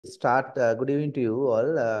start. Good evening to you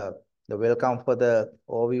all. The welcome for the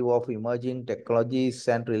overview of emerging technologies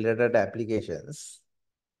and related applications.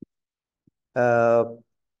 Uh,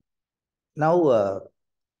 now,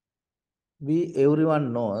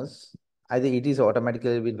 everyone knows. I think it is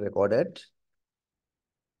automatically been recorded.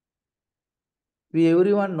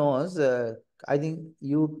 Everyone knows. I think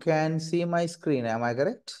you can see my screen. Am I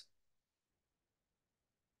correct?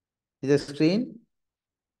 Is the screen?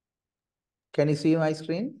 Can you see my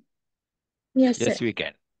screen? Yes, sir. Yes, we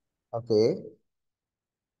can. Okay.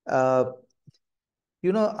 Uh,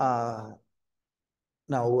 you know,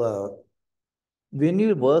 now, when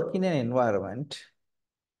you work in an environment,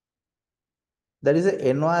 there is an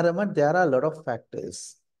environment, there are a lot of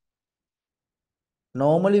factors.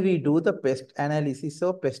 Normally, we do the pest analysis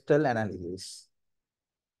or pestal analysis.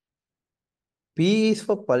 P is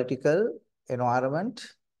for political environment,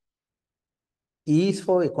 E is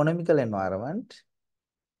for economical environment,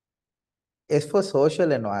 S for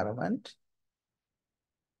social environment,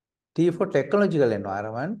 T for technological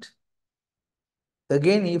environment,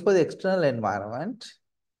 again E for the external environment,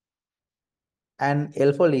 and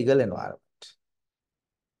L for legal environment.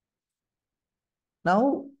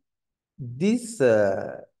 Now, this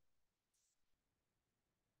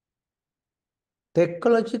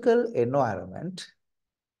technological environment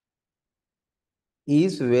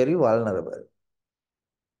is very vulnerable.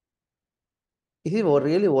 It is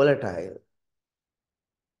really volatile,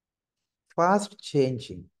 fast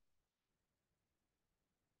changing,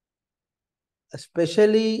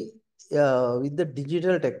 especially with the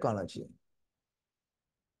digital technology.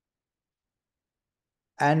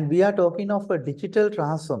 And we are talking of a digital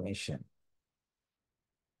transformation.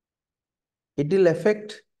 It will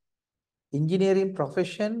affect engineering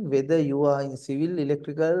profession, whether you are in civil,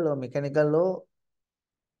 electrical, or mechanical, or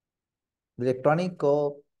electronic,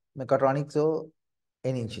 or mechatronics, or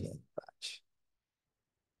any engineering branch.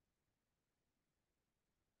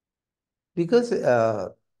 Because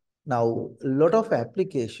now a lot of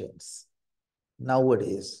applications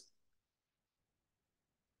nowadays,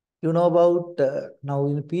 you know about now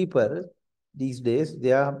in people these days,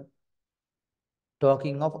 they are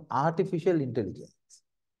talking of artificial intelligence,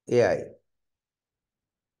 AI.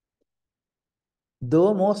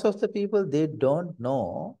 Though most of the people, they don't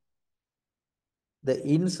know the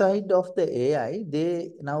inside of the AI,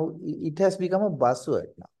 it has become a buzzword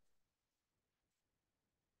now.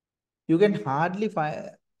 You can hardly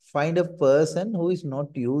find a person who is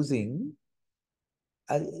not using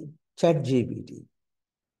a ChatGPT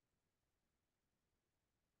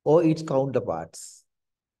or its counterparts,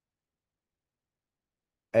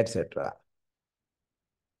 etc.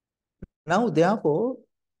 Now, therefore,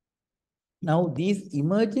 now these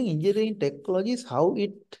emerging engineering technologies, how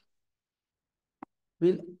it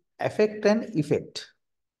will affect and effect,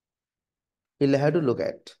 we'll have to look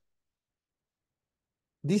at.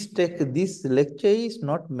 This lecture is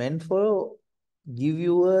not meant for give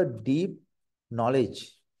you a deep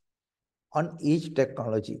knowledge on each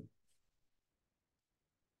technology.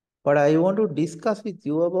 But I want to discuss with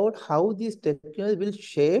you about how these technologies will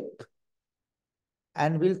shape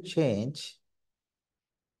and will change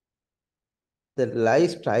the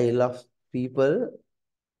lifestyle of people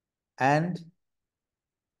and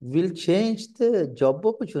will change the job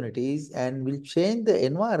opportunities and will change the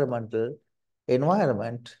environment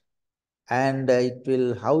and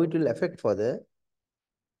how it will affect for the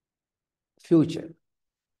future.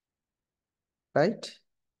 Right?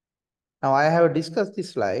 Now I have discussed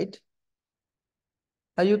this slide.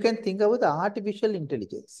 Now you can think about the artificial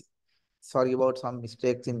intelligence. Sorry about some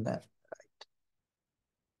mistakes in that. Right.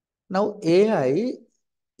 Now AI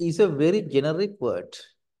is a very generic word.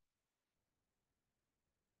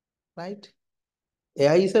 Right?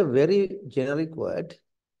 AI is a very generic word,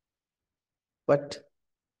 but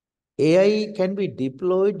AI can be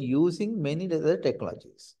deployed using many other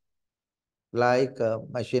technologies like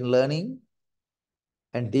machine learning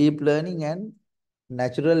and deep learning and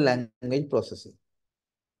natural language processing.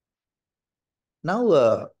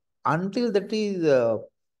 Now, until that is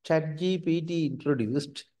ChatGPT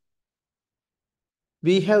introduced,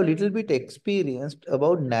 we have little bit experienced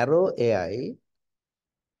about narrow AI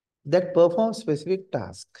that performs specific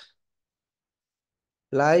tasks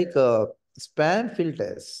like spam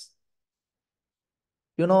filters.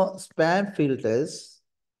 You know, spam filters,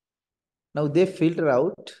 now they filter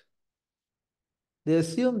out, they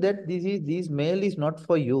assume that this mail is not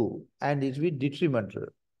for you and it will be detrimental.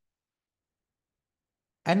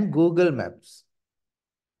 And Google Maps.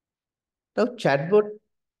 Now, chatbot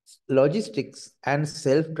logistics and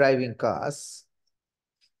self-driving cars,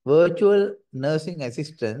 virtual nursing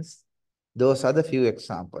assistants, Those are the few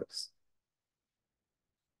examples.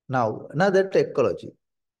 Now, another technology.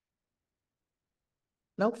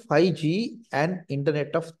 Now, 5G and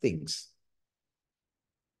Internet of Things.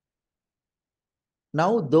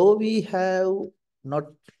 Now, though we have not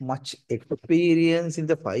much experience in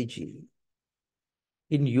the 5G,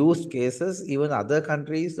 in use cases, even other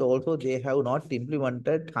countries also, they have not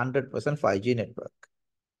implemented 100% 5G network.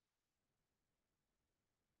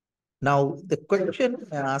 Now, the question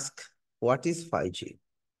asks, what is 5G?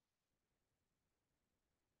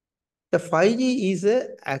 The 5G is a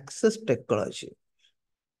access technology.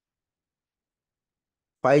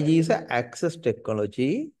 5G is an access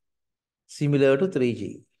technology similar to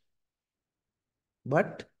 3G.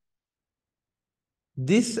 But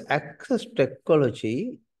this access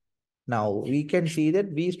technology, now we can see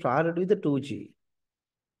that we started with the 2G,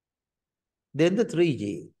 then the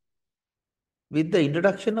 3G. With the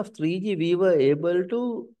introduction of 3G, we were able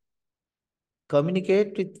to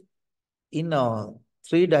communicate with in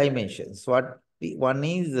three dimensions. One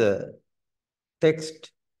is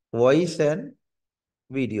text, voice, and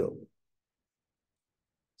video.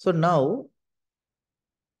 So now,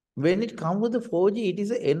 when it comes to the 4G, it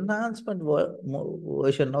is an enhancement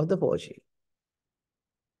version of the 4G.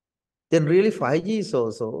 Then really 5G is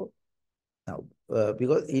also now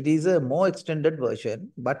because it is a more extended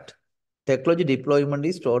version, but technology deployment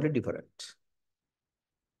is totally different.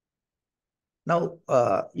 Now,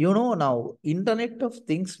 now Internet of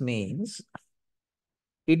Things means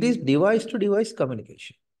it is device-to-device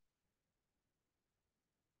communication.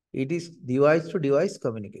 It is device-to-device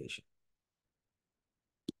communication.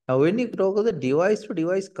 Now, when you talk about the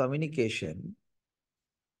device-to-device communication,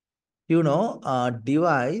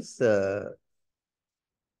 device,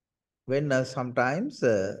 when sometimes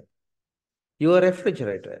your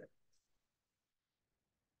refrigerator,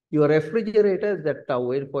 that,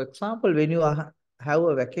 for example, when you have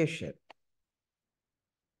a vacation,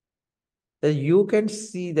 then you can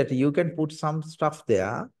see that you can put some stuff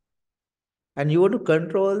there and you want to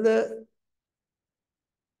control the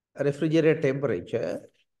refrigerator temperature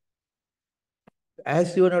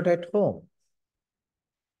as you are not at home.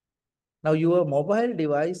 Now, your mobile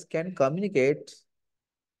device can communicate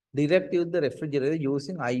directly with the refrigerator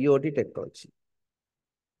using IoT technology.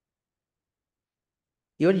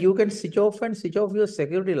 Even you can switch off and switch off your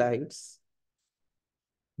security lights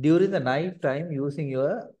during the night time using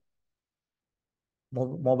your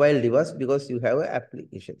mobile device because you have an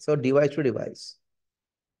application. So device to device.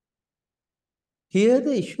 Here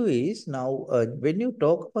the issue is now when you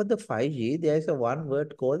talk about the 5G, there is a one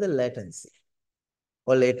word called the latency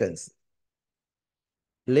or latency.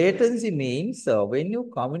 Latency means when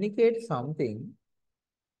you communicate something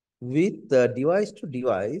with the device to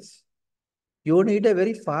device, you need a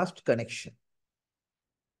very fast connection.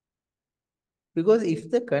 Because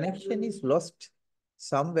if the connection is lost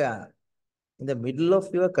somewhere in the middle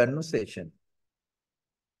of your conversation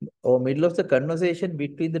or middle of the conversation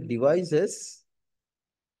between the devices,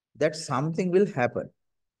 that something will happen.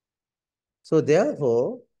 So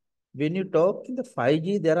therefore, when you talk in the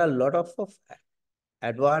 5G, there are a lot of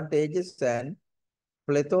advantages and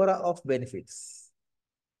plethora of benefits.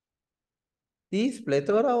 These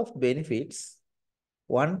plethora of benefits,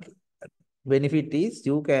 one benefit is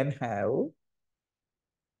you can have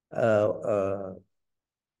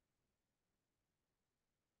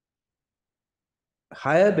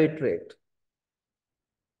higher bit rate,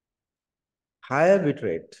 higher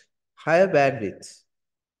bandwidth,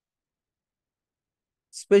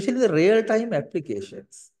 especially the real-time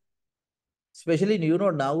applications. Especially,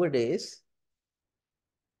 nowadays,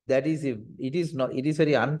 it is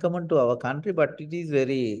very uncommon to our country, but it is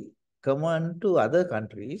very common to other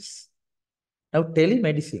countries. Now,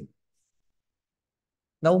 telemedicine.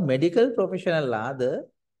 Now, medical professionals are the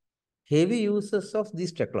heavy users of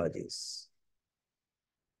these technologies.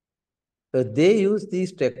 So they use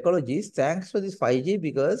these technologies thanks to this 5G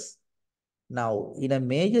because now in a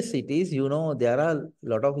major cities, there are a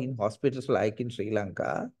lot of in hospitals like in Sri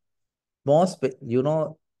Lanka. Most,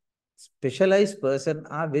 specialized person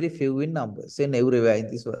are very few in numbers in everywhere in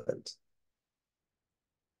this world.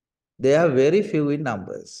 They are very few in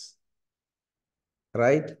numbers,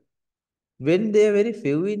 right? When they are very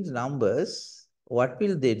few in numbers, what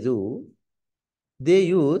will they do? They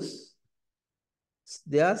use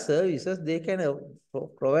their services, they can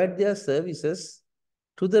provide their services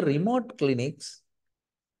to the remote clinics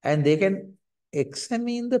and they can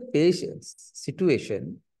examine the patient's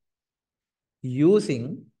situation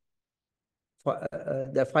using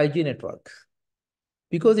the 5G network.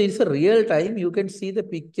 Because it's a real time, you can see the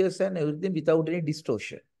pictures and everything without any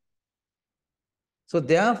distortion. So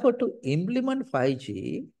therefore, to implement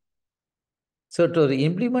 5G, so to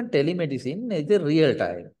implement telemedicine is a real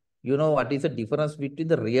time. You know what is the difference between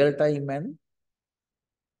the real time and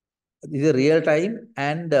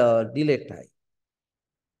delay time?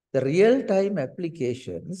 The real time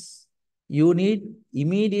applications, you need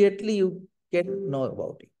immediately you can know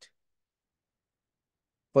about it.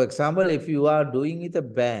 For example, if you are doing with a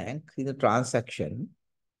bank in a transaction,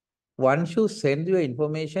 once you send your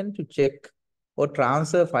information to check or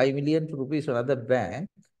transfer 5 million rupees to another bank,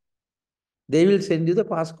 they will send you the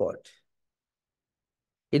passcode.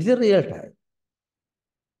 It's a real time.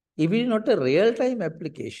 If it is not a real time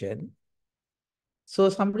application, so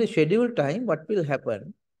somebody schedule time, what will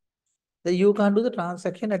happen? That you can't do the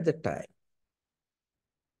transaction at that time.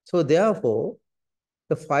 So therefore,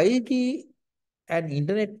 the 5G and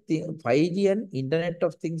 5G and Internet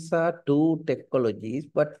of Things are two technologies,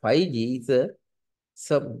 but 5G is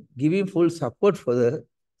giving full support for the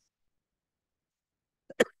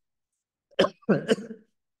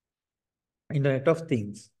Internet of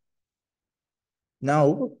Things.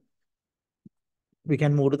 Now, we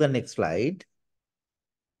can move to the next slide.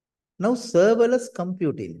 Now, serverless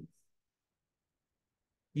computing.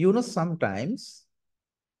 Sometimes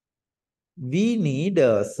we need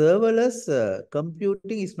serverless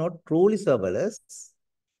computing is not truly serverless.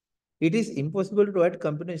 It is impossible to provide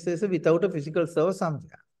computation without a physical server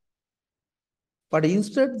somewhere. But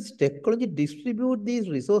instead, this technology distribute these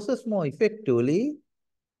resources more effectively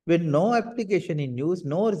when no application in use,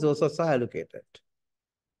 no resources are allocated.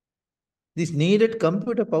 This needed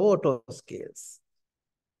computer power auto scales.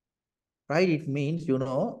 Right? It means,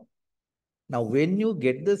 now when you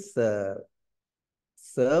get this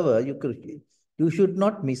server, you should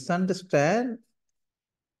not misunderstand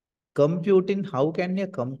computing. How can a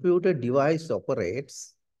computer device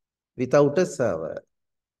operates without a server?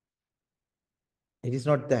 It is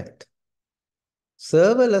not that.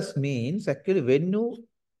 Serverless means actually when you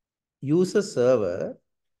use a server,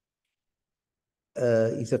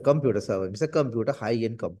 it's a computer server, it's a computer,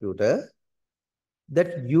 high-end computer,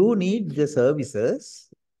 that you need the services,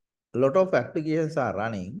 a lot of applications are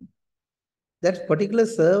running, that particular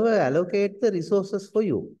server allocate the resources for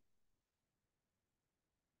you.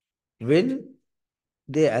 When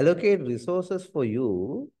they allocate resources for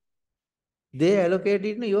you, they allocate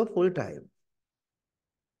it in your full time.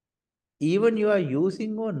 Even you are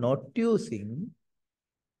using or not using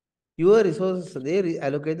your resources, they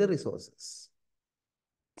allocate the resources.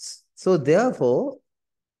 So therefore,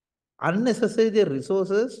 unnecessary the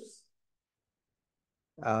resources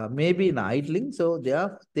may be in idling, so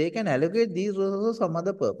they can allocate these resources some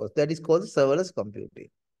other purpose. That is called serverless computing.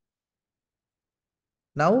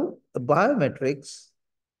 Now, biometrics,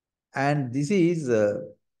 and this is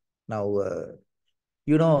now,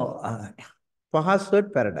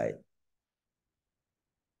 password paradigm.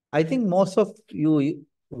 I think most of you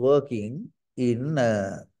working in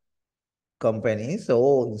companies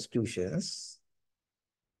or institutions,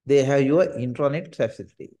 they have your intranet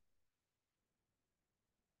facility.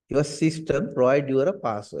 Your system provide you a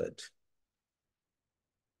password.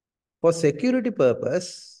 For security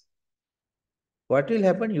purpose, what will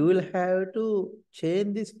happen? You will have to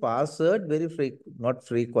change this password not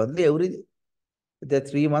frequently, every the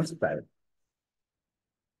 3 months time.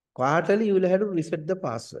 Quarterly, you will have to reset the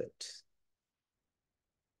password.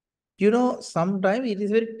 Sometimes it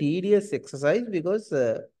is very tedious exercise because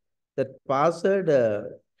the password,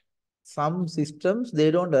 some systems,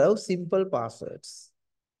 they don't have simple passwords.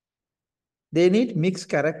 They need mixed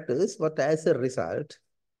characters, but as a result,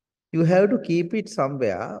 you have to keep it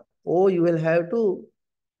somewhere, or you will have to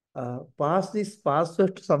pass this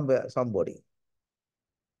password to somebody.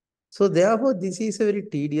 So therefore, this is a very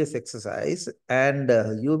tedious exercise, and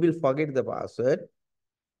you will forget the password.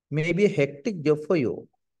 Maybe a hectic job for you.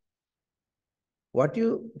 What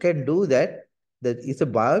you can do that is a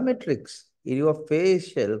biometrics in your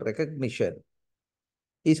facial recognition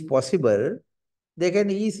is possible. They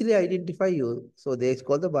can easily identify you. So they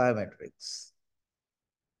call the biometrics.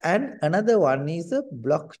 And another one is the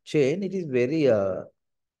blockchain. It is very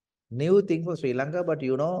new thing for Sri Lanka, but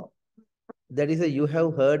you have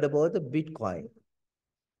heard about the Bitcoin.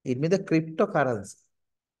 It means the cryptocurrency.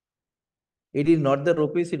 It is not the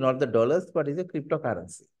rupees, it is not the dollars, but it's a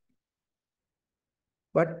cryptocurrency.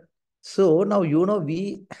 But so now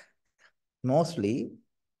we mostly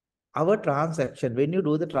our transaction, when you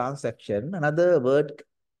do the transaction, another word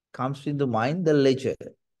comes into mind, the ledger.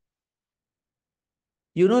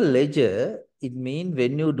 Ledger, it means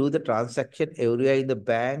when you do the transaction everywhere in the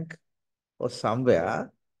bank or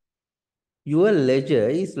somewhere, your ledger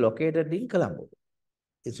is located in Colombo.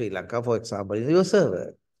 in Sri Lanka, for example, in your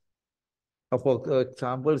server. For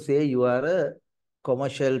example, say you are a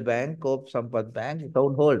commercial bank or Sampath Bank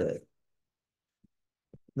account holder.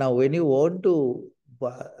 Now, when you want to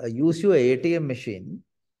use your ATM machine,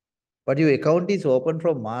 but your account is open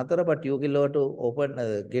from Mathura, but you will have to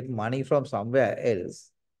open get money from somewhere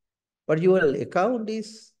else. But your account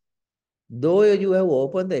is, though you have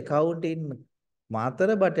opened the account in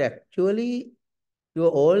Mathura, but actually your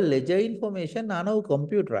all ledger information are now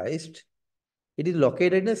computerized. It is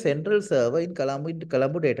located in a central server in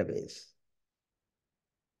Colombo database.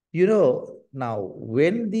 Now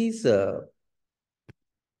when this is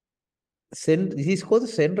called the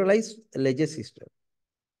centralized ledger system.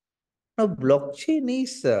 Now blockchain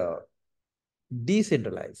is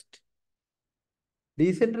decentralized.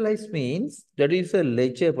 Decentralized means that is a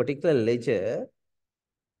ledger, particular ledger.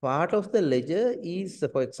 Part of the ledger is,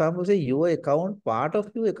 for example, say your account, part of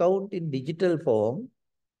your account in digital form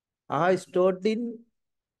are stored in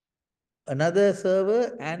another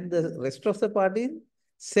server and the rest of the part in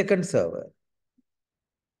second server.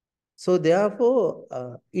 So therefore,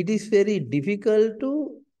 it is very difficult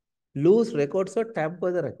to lose records or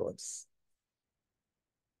tamper the records.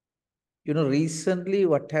 Recently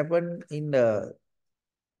what happened in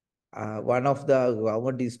one of the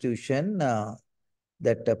government institution,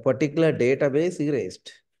 that a particular database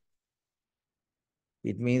erased.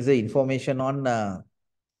 It means the information of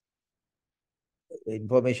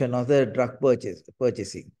the drug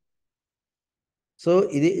purchasing. So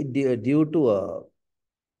due to a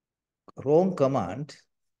wrong command,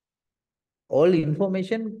 all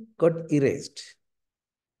information got erased.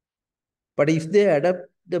 But if they adapt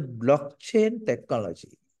the blockchain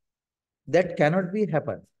technology, that cannot be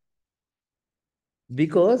happen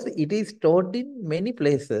because it is stored in many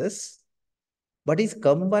places, but is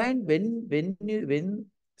combined when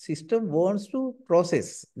system wants to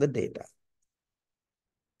process the data.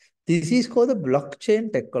 This is called the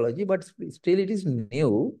blockchain technology, but still it is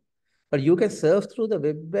new. But you can surf through the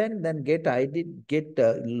web and then get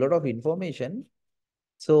a lot of information.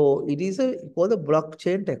 So it is for the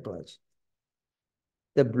blockchain technology.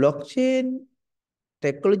 The blockchain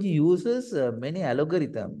technology uses many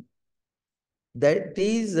algorithms that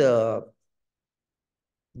is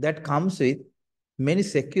that comes with many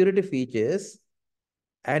security features,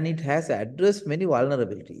 and it has addressed many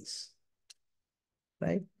vulnerabilities.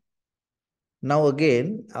 Right? Now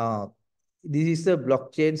again, this is the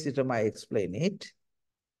blockchain system. I explain it.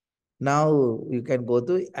 Now you can go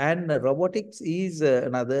to, and robotics is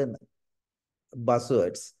another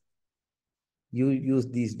buzzwords you use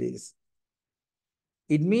these days.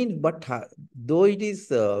 It means, but though it is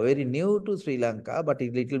very new to Sri Lanka, but a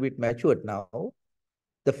little bit matured now,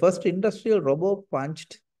 the first industrial robot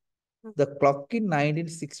punched the clock in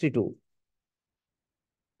 1962.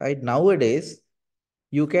 Right? Nowadays,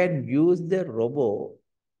 you can use the robot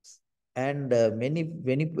and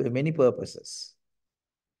many purposes.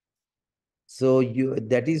 So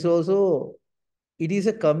that is also, it is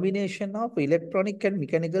a combination of electronic and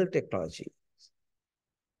mechanical technology.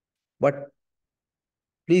 But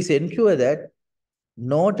please ensure that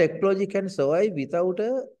no technology can survive without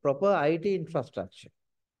a proper IT infrastructure.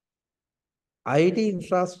 IT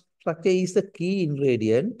infrastructure is the key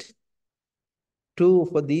ingredient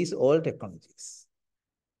for these all technologies.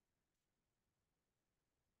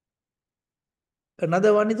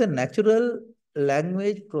 Another one is the natural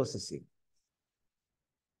language processing.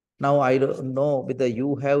 Now, I don't know whether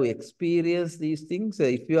you have experienced these things.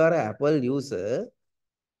 If you are an Apple user,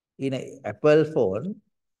 in an Apple phone,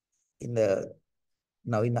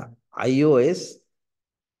 now in iOS,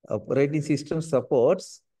 operating system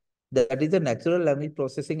supports, that is a natural language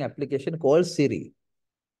processing application called Siri.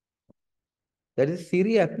 That is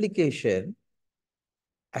Siri application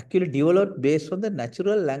actually developed based on the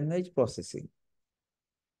natural language processing.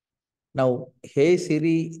 Now, hey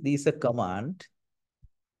Siri, this is a command,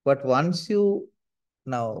 but once you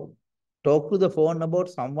now talk to the phone about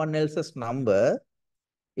someone else's number,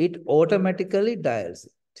 it automatically dials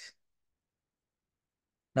it.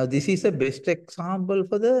 Now, this is the best example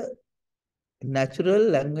for the natural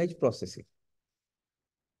language processing.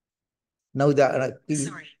 Now, sorry,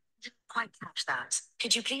 didn't quite catch that.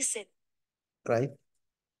 Could you please say? Right.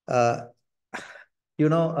 Uh,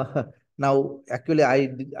 now actually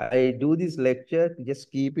I do this lecture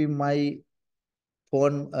just keeping my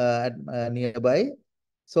phone nearby.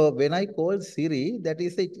 So when I call Siri, that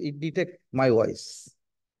is it detects my voice.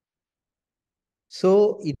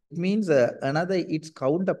 So it means another its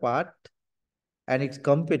counterpart and its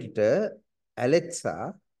competitor,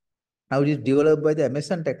 Alexa, now it is developed by the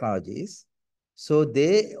Amazon Technologies. So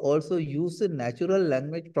they also use the natural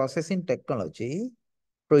language processing technology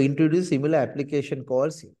to introduce similar application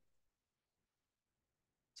calls.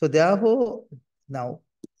 So therefore, now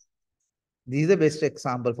this is the best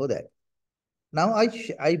example for that. Now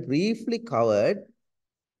I briefly covered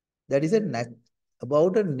that is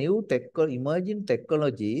about a new emerging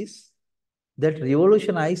technologies that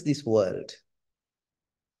revolutionize this world.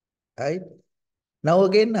 Right? Now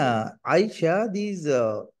again, I share these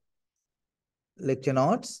lecture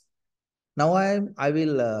notes. Now I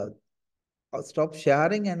will stop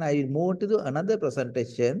sharing and I will move to another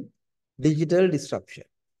presentation, digital disruption.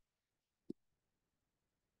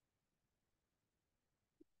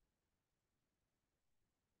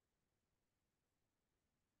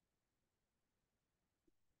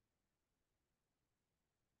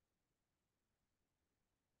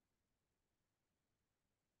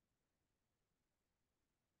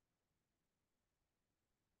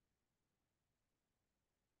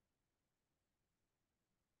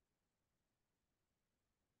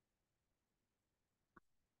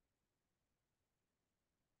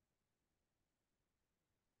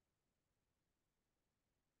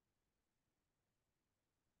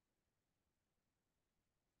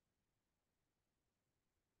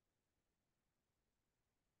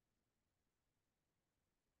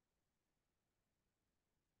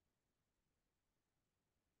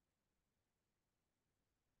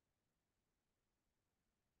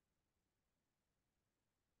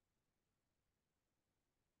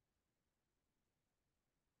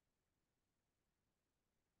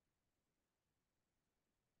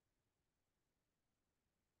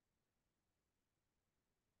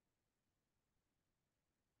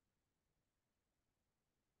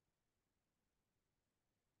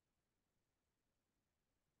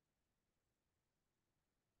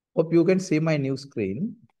 Hope you can see my new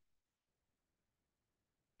screen.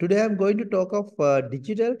 Today I'm going to talk of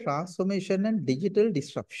digital transformation and digital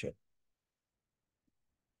disruption.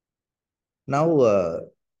 Now,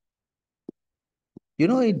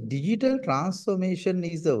 digital transformation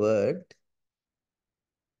is the word.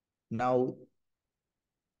 Now,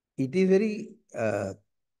 it is very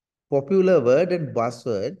popular word and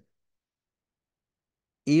buzzword.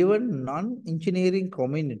 Even non-engineering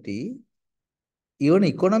community, even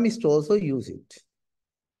economists also use it.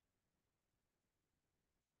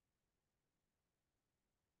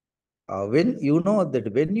 When you know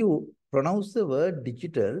that when you pronounce the word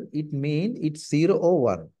digital, it means it's 0 or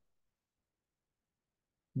 1.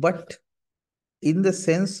 But in the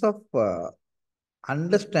sense of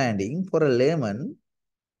understanding for a layman,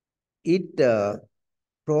 it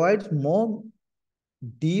provides more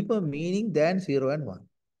deeper meaning than 0 and 1.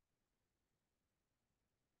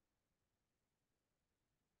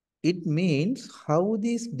 It means how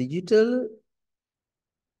this digital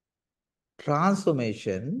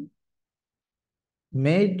transformation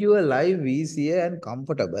made your life easier and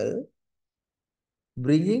comfortable,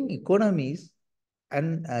 bringing economies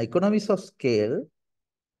of scale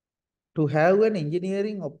to have an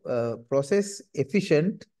engineering process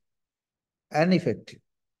efficient and effective.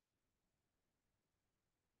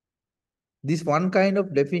 This one kind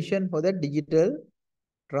of definition for the digital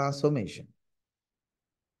transformation.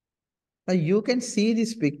 Now you can see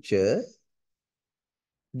this picture.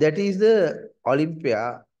 That is the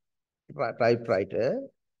Olympia typewriter,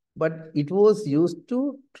 but it was used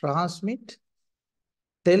to transmit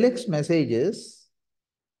telex messages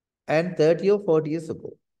and 30 or 40 years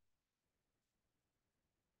ago.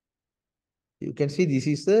 You can see this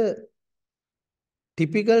is the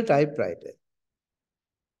typical typewriter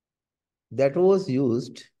that was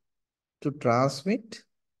used to transmit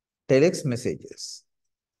telex messages.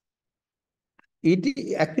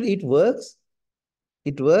 It works.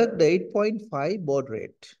 It worked 8.5 baud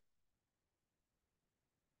rate,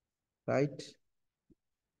 right?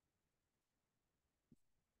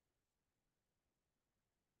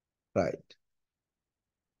 Right.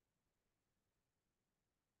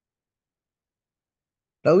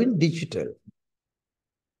 Now in digital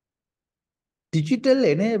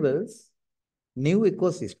enables new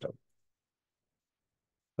ecosystem,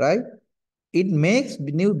 right? It makes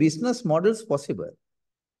new business models possible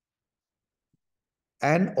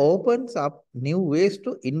and opens up new ways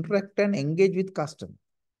to interact and engage with customers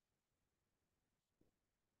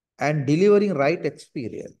and delivering right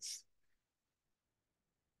experience.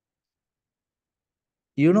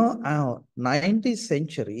 19th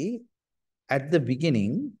century, at the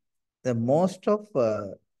beginning, the most of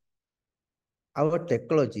our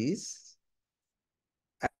technologies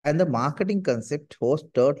and the marketing concept was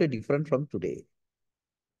totally different from today.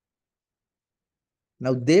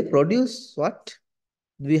 Now they produce what?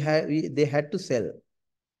 they had to sell.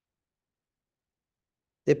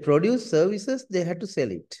 They produce services, they had to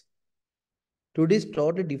sell it. Today is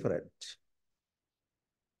totally different.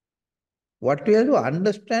 What we have to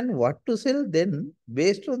understand what to sell, then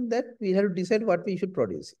based on that, we have to decide what we should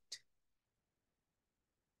produce it.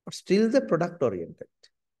 But still the product oriented.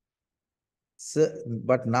 So,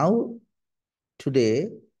 but now, today,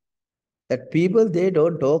 that people, they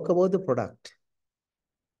don't talk about the product.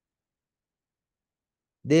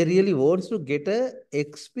 They really wants to get a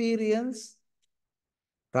experience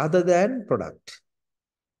rather than product.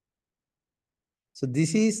 So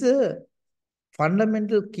this is a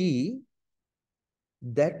fundamental key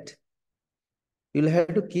that you'll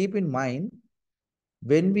have to keep in mind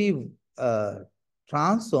when we uh,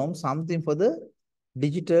 transform something for the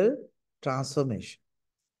digital transformation.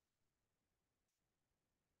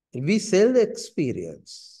 We sell the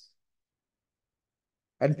experience,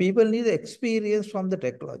 and people need the experience from the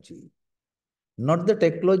technology, not the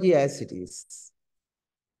technology as it is.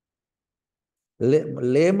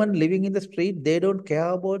 Layman living in the street, they don't care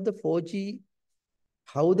about the 4G,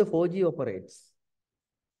 how the 4G operates.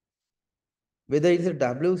 Whether it's a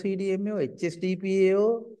WCDMA or HSDPA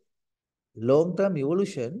or long-term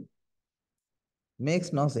evolution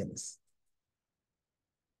makes no sense.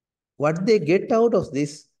 What they get out of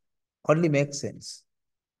this only makes sense.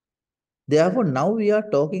 Therefore, now we are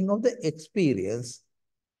talking of the experience,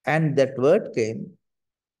 and that word came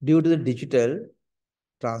due to the digital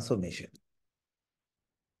transformation.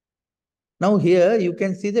 Now here you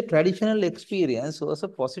can see the traditional experience was a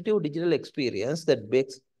positive digital experience. That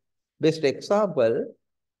best example,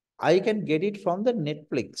 I can get it from the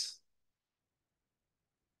Netflix.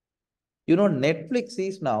 You know, Netflix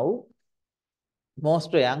is now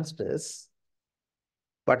most youngsters,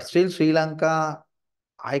 but still Sri Lanka,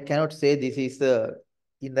 I cannot say this is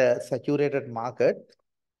in the saturated market.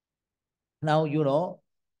 Now, you know,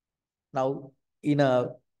 now in a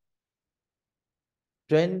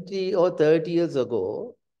 20 or 30 years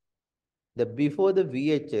ago, before the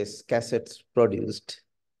VHS cassettes produced,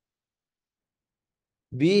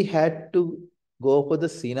 we had to go for the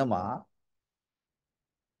cinema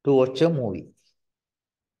to watch a movie.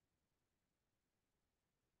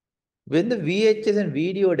 When the VHS and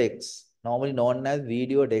video decks, normally known as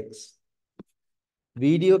video decks,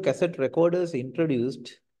 video cassette recorders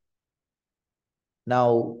introduced,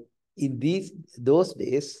 now in those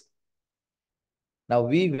days, now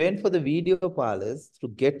we went for the video parlors to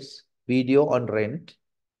get video on rent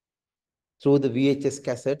through the VHS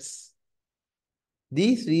cassettes.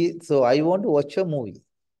 So I want to watch a movie.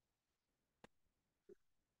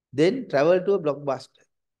 Then travel to a blockbuster.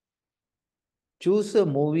 Choose a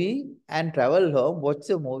movie and travel home, watch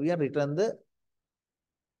the movie and return the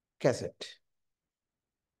cassette.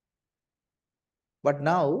 But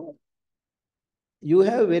now you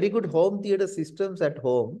have very good home theater systems at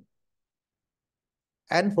home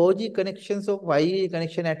and 4G connections or 5G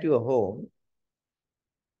connection at your home,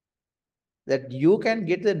 that you can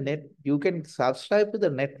get the net, you can subscribe to the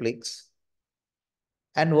Netflix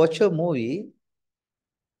and watch a movie,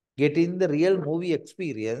 getting the real movie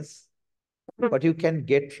experience, what you can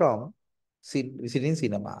get from visiting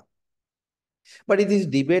cinema. But it is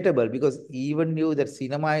debatable because even you, that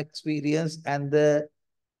cinema experience and the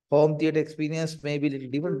home theater experience may be a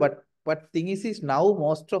little different, but thing is now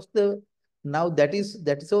most of the, now that is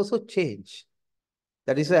also change.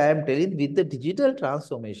 That is why I am telling, with the digital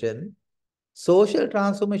transformation, social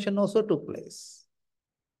transformation also took place.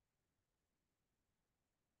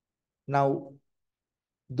 Now,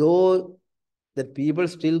 though the people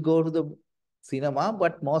still go to the cinema,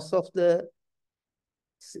 but most of the,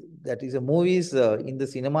 that is the movies in the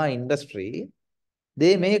cinema industry,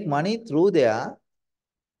 they make money through their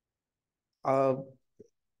uh,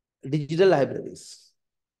 digital libraries,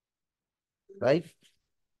 right?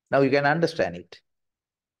 Now you can understand it.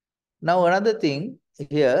 Now another thing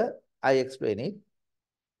here, I explain it,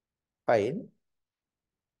 fine,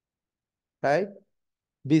 right?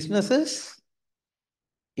 Businesses,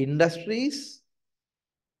 industries,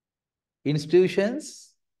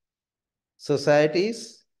 institutions,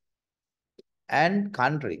 societies, and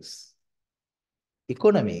countries,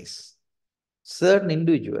 economies, certain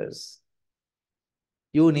individuals,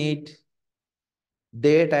 you need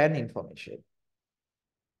data and information.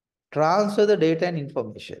 Transfer the data and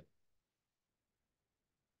information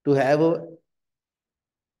to have a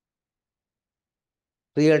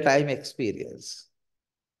real-time experience.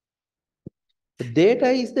 The data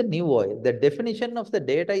is the new oil. The definition of the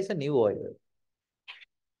data is a new oil.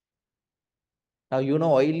 Now, you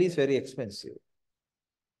know, oil is very expensive.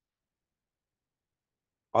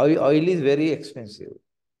 Oil is very expensive.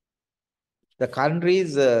 The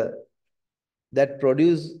countries that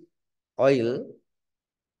produce oil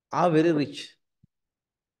are very rich.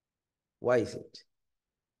 Why is it?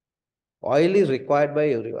 Oil is required by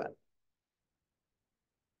everyone.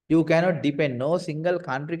 You cannot depend, no single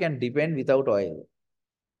country can depend without oil.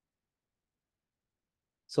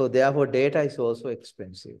 So therefore, data is also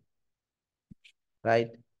expensive, right?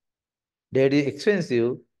 Data is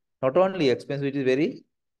expensive, not only expensive, it is very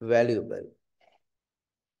valuable.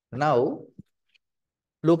 Now,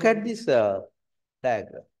 look at this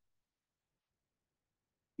diagram.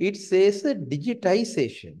 It says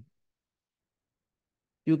digitization.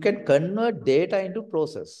 You can convert data into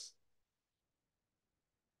process.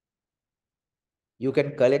 You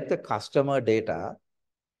can collect the customer data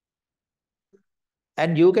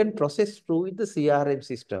and you can process through the CRM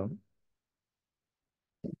system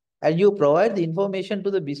and you provide the information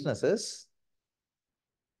to the businesses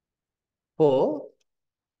for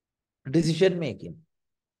decision making.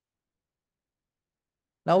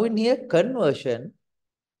 Now in here, conversion,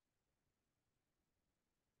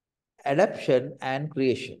 adoption and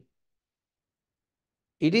creation.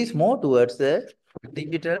 It is more towards the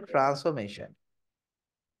digital transformation.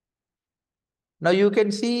 Now you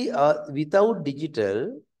can see without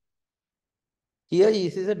digital, here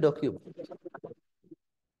is a document.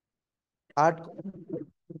 Hard,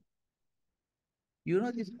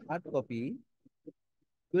 this hard copy,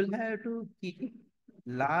 you will have to keep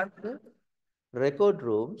large record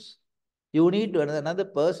rooms. You need another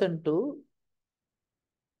person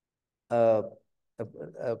uh,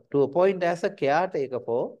 to appoint as a caretaker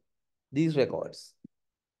for these records.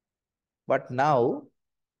 But now,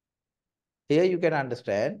 here you can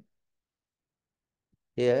understand,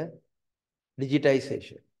 here,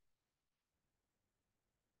 digitization.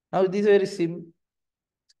 Now, this is very simple.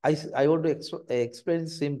 I want to explain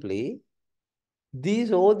simply.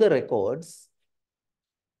 These all the records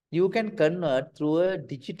you can convert through a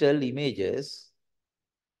digital images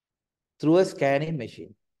through a scanning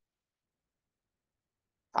machine.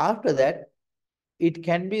 After that, it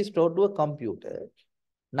can be stored to a computer.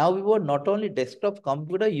 Now we want not only desktop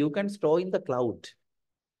computer, you can store in the cloud.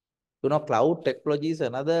 Cloud technology is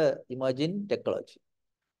another emerging technology.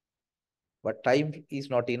 But time is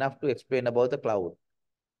not enough to explain about the cloud.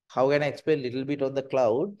 How can I explain a little bit on the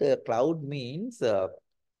cloud? The cloud means,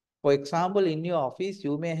 for example, in your office,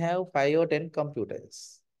 you may have 5 or 10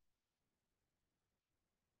 computers.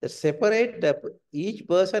 The separate, each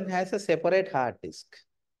person has a separate hard disk.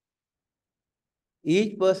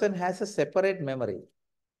 Each person has a separate memory.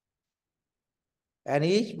 And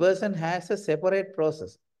each person has a separate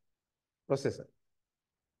processor.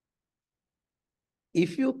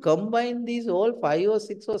 If you combine these all 5 or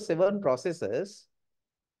 6 or 7 processors,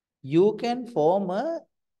 you can form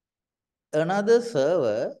another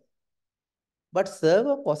server, but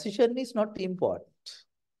server position is not important.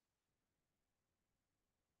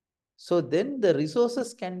 So then the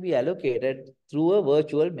resources can be allocated through a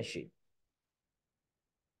virtual machine.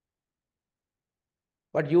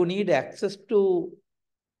 But you need a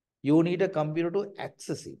computer to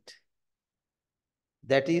access it.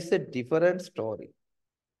 That is a different story.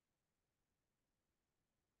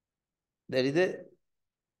 There is a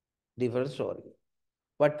different story.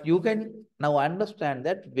 But you can now understand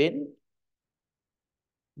that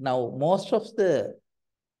now most of the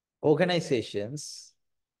organizations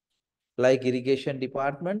like irrigation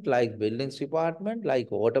department, like buildings department,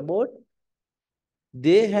 like water board,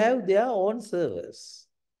 they have their own servers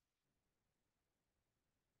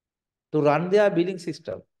to run their billing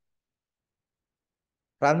system,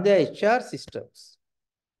 run their HR systems,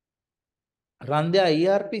 run their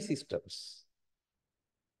ERP systems,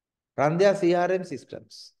 run their CRM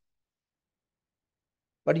systems.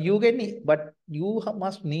 But you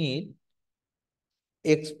must need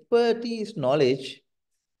expertise knowledge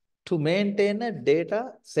to maintain a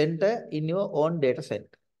data center in your own data center.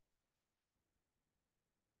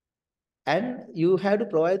 And you have to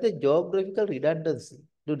provide the geographical redundancy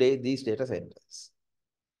to these data centers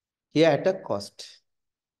here at a cost.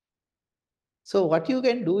 So what you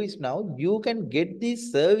can do is now you can get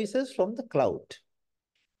these services from the cloud.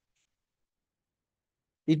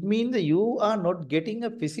 It means that you are not getting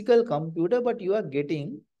a physical computer, but you are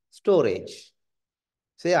getting storage.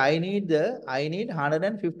 Say I need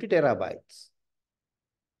 150 terabytes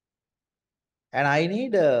and I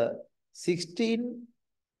need 16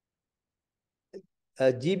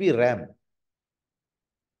 GB RAM.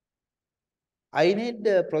 I need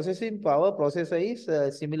processing power processor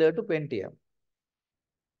is similar to Pentium,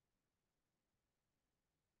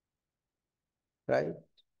 right?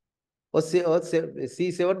 Or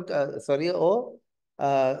C7, sorry, or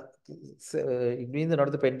It means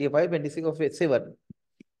not the 25, 26 of 7.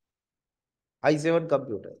 i7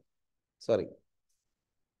 computer. Sorry.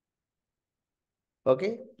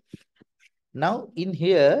 Okay. Now in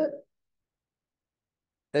here,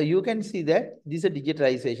 you can see that this is a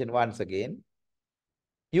digitalization once again.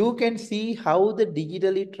 You can see how the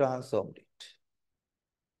digitally transformed it.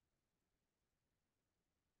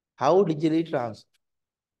 How digitally transformed.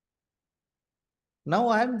 Now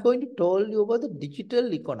I am going to tell you about the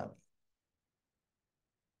digital economy.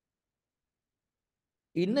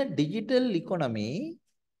 In a digital economy,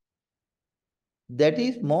 that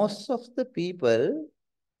is most of the people,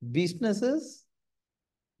 businesses,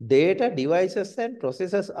 data, devices, and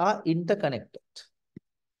processes are interconnected.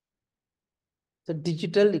 The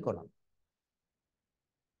digital economy.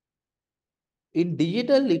 In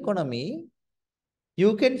digital economy,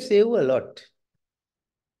 you can save a lot.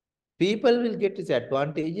 People will get its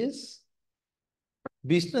advantages.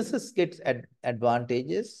 Businesses get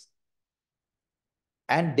advantages.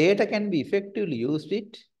 And data can be effectively used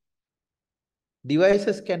it.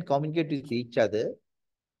 Devices can communicate with each other.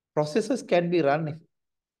 Processes can be run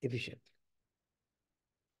efficiently.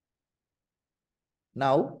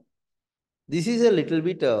 Now, this is a little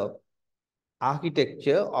bit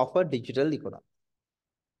architecture of a digital economy.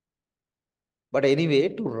 But anyway,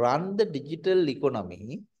 to run the digital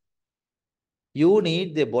economy, you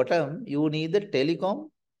need the bottom, you need the telecom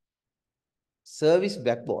service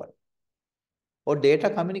backbone or data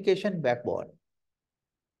communication backbone.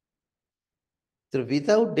 So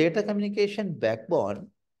without data communication backbone,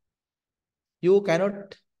 you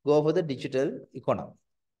cannot go for the digital economy,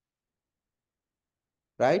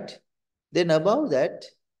 right? Then above that,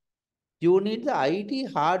 you need the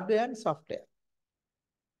IT hardware and software.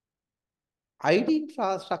 IT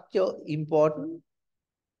infrastructure important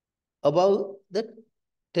above the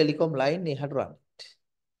telecom line you have to run it.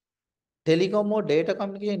 Telecom or data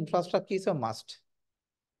communication infrastructure is a must.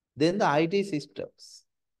 Then the IT systems.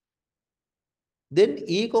 Then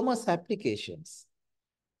e-commerce applications,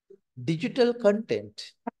 digital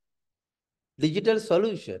content, digital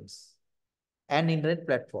solutions, and internet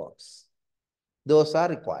platforms. Those are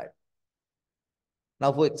required.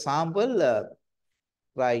 Now, for example,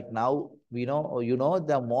 right now,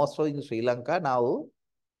 the most of in Sri Lanka now,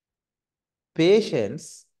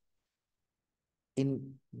 patients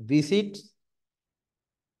in visit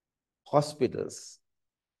hospitals,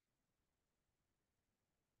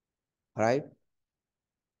 right?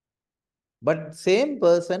 But same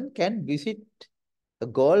person can visit a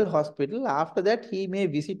Gold Hospital. After that, he may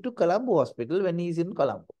visit to Colombo Hospital when he is in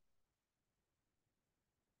Colombo.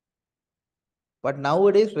 But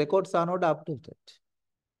nowadays, records are not updated.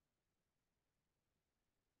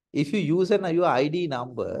 If you use your ID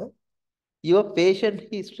number, your patient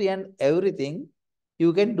history and everything,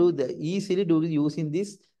 you can easily do using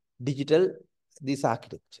this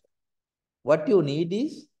architecture. What you need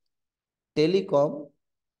is telecom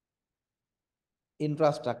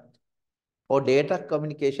infrastructure or data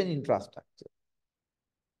communication infrastructure.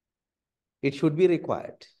 It should be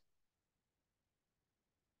required.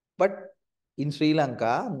 But in Sri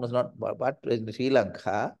Lanka, but in Sri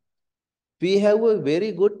Lanka, we have a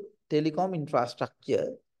very good telecom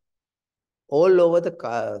infrastructure all over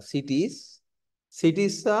the cities.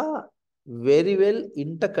 Cities are very well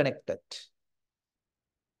interconnected.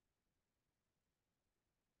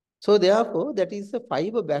 So therefore, that is the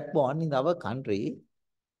fiber backbone in our country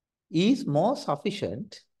is more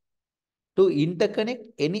sufficient to interconnect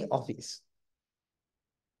any office.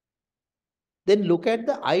 Then look at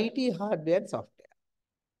the IT hardware and software.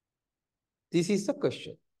 This is the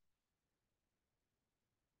question.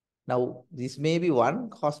 Now, this may be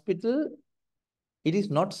one hospital. It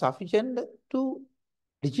is not sufficient to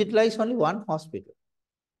digitalize only one hospital.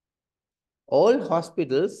 All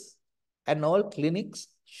hospitals and all clinics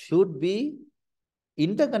should be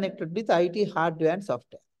interconnected with IT hardware and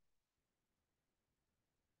software.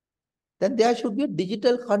 Then there should be a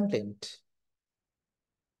digital content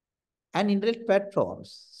and internet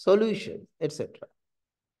platforms, solutions, etc.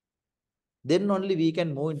 Then only we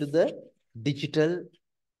can move into the digital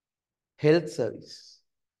health service.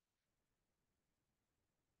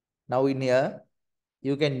 Now in here,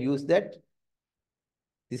 you can use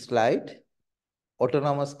this slide,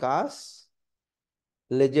 autonomous cars,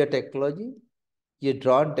 ledger technology, your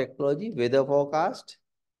drone technology, weather forecast,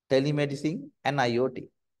 telemedicine, and IoT.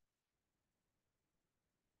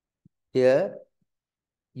 Here,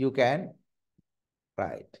 you can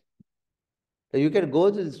write. So you can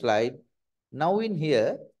go to the slide. Now in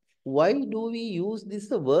here, why do we use this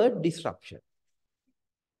word disruption?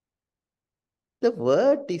 The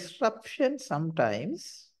word disruption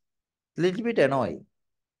sometimes little bit annoying.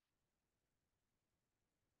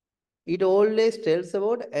 It always tells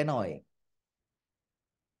about annoying.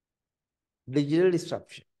 Digital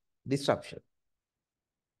disruption. Disruption.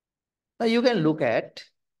 Now you can look at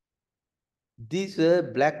this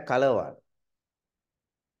black color one.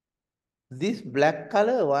 This black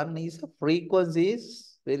color one is a frequency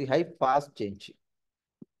is very high, fast changing.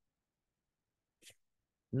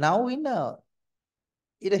 Now in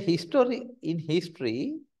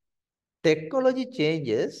history, technology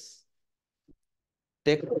changes,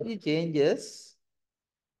 technology changes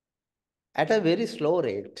at a very slow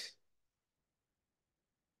rate,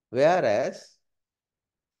 whereas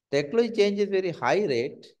technology changes very high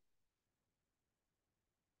rate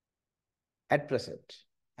at present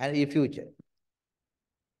and in future.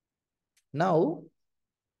 Now,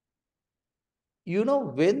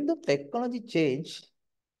 when the technology change,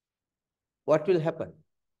 what will happen?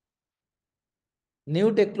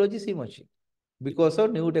 New technology is emerging. Because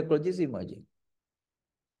of new technology is emerging.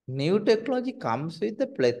 New technology comes with a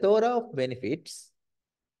plethora of benefits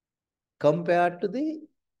compared to the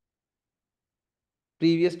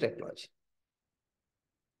previous technology.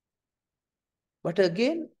 But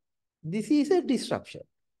again, this is a disruption.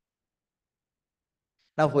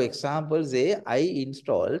 Now, for example, say I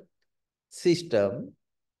installed system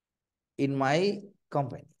in my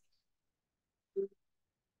company.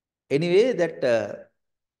 Anyway, that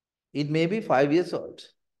it may be 5 years old.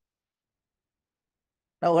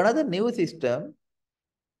 Now, another new system,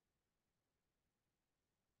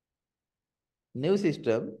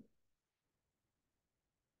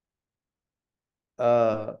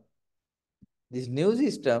 uh, this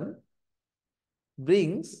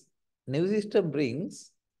brings, new system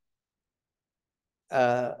brings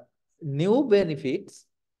uh, new benefits,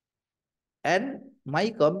 and my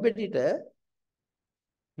competitor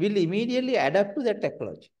will immediately adapt to that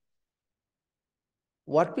technology.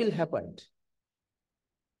 What will happen?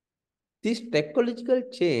 This technological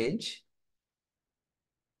change,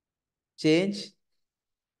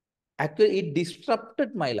 actually it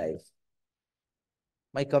disrupted my life,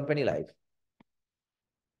 my company life.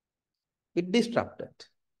 It disrupted.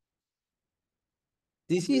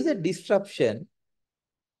 This is a disruption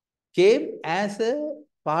came as a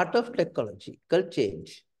part of technological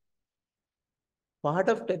change, part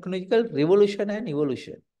of technological revolution and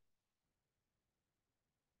evolution.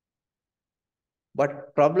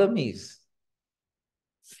 But problem is,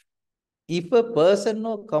 if a person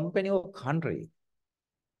or company or country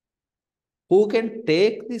who can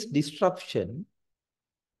take this disruption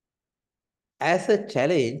as a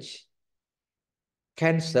challenge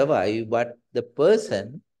can survive, but the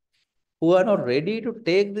person who are not ready to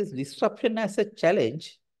take this disruption as a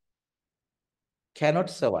challenge cannot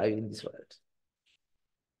survive in this world.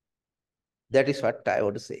 That is what I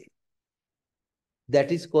want to say.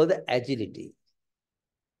 That is called the agility.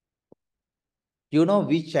 You know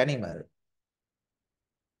which animal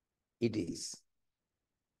it is?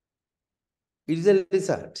 It is a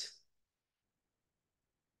lizard.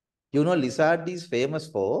 You know, lizard is famous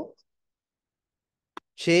for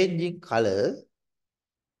changing color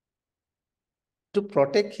to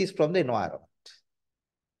protect his from the environment,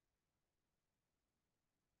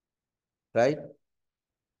 right?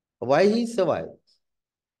 Why he survived?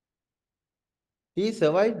 He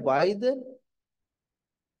survived by the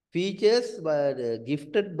features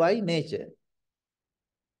gifted by nature.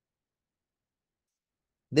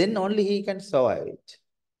 Then only he can survive it.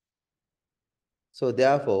 So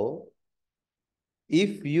therefore,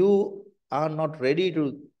 if you are not ready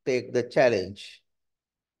to take the challenge,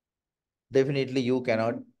 definitely you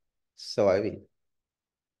cannot survive it.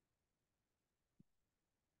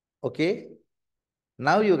 Okay?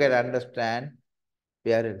 Now you can understand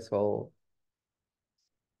where it's so.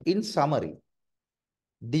 In summary,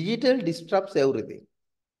 digital disrupts everything.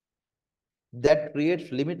 That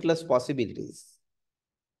creates limitless possibilities.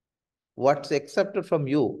 What's accepted from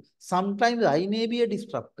you? Sometimes I may be a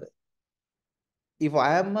disruptor. If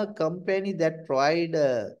I am a company that provide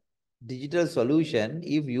a digital solution,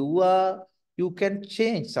 if you can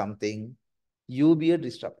change something, you be a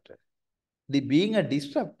disruptor. The being a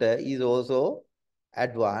disruptor is also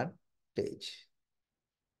advantage.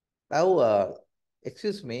 Now,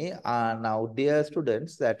 excuse me, now dear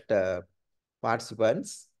students that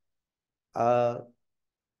participants, uh,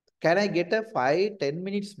 can I get a 5-10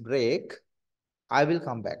 minutes break? I will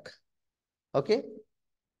come back. Okay?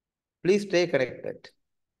 Please stay connected.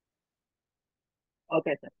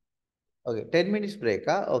 Okay, sir. Okay, 10 minutes break.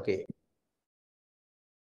 Huh? Okay.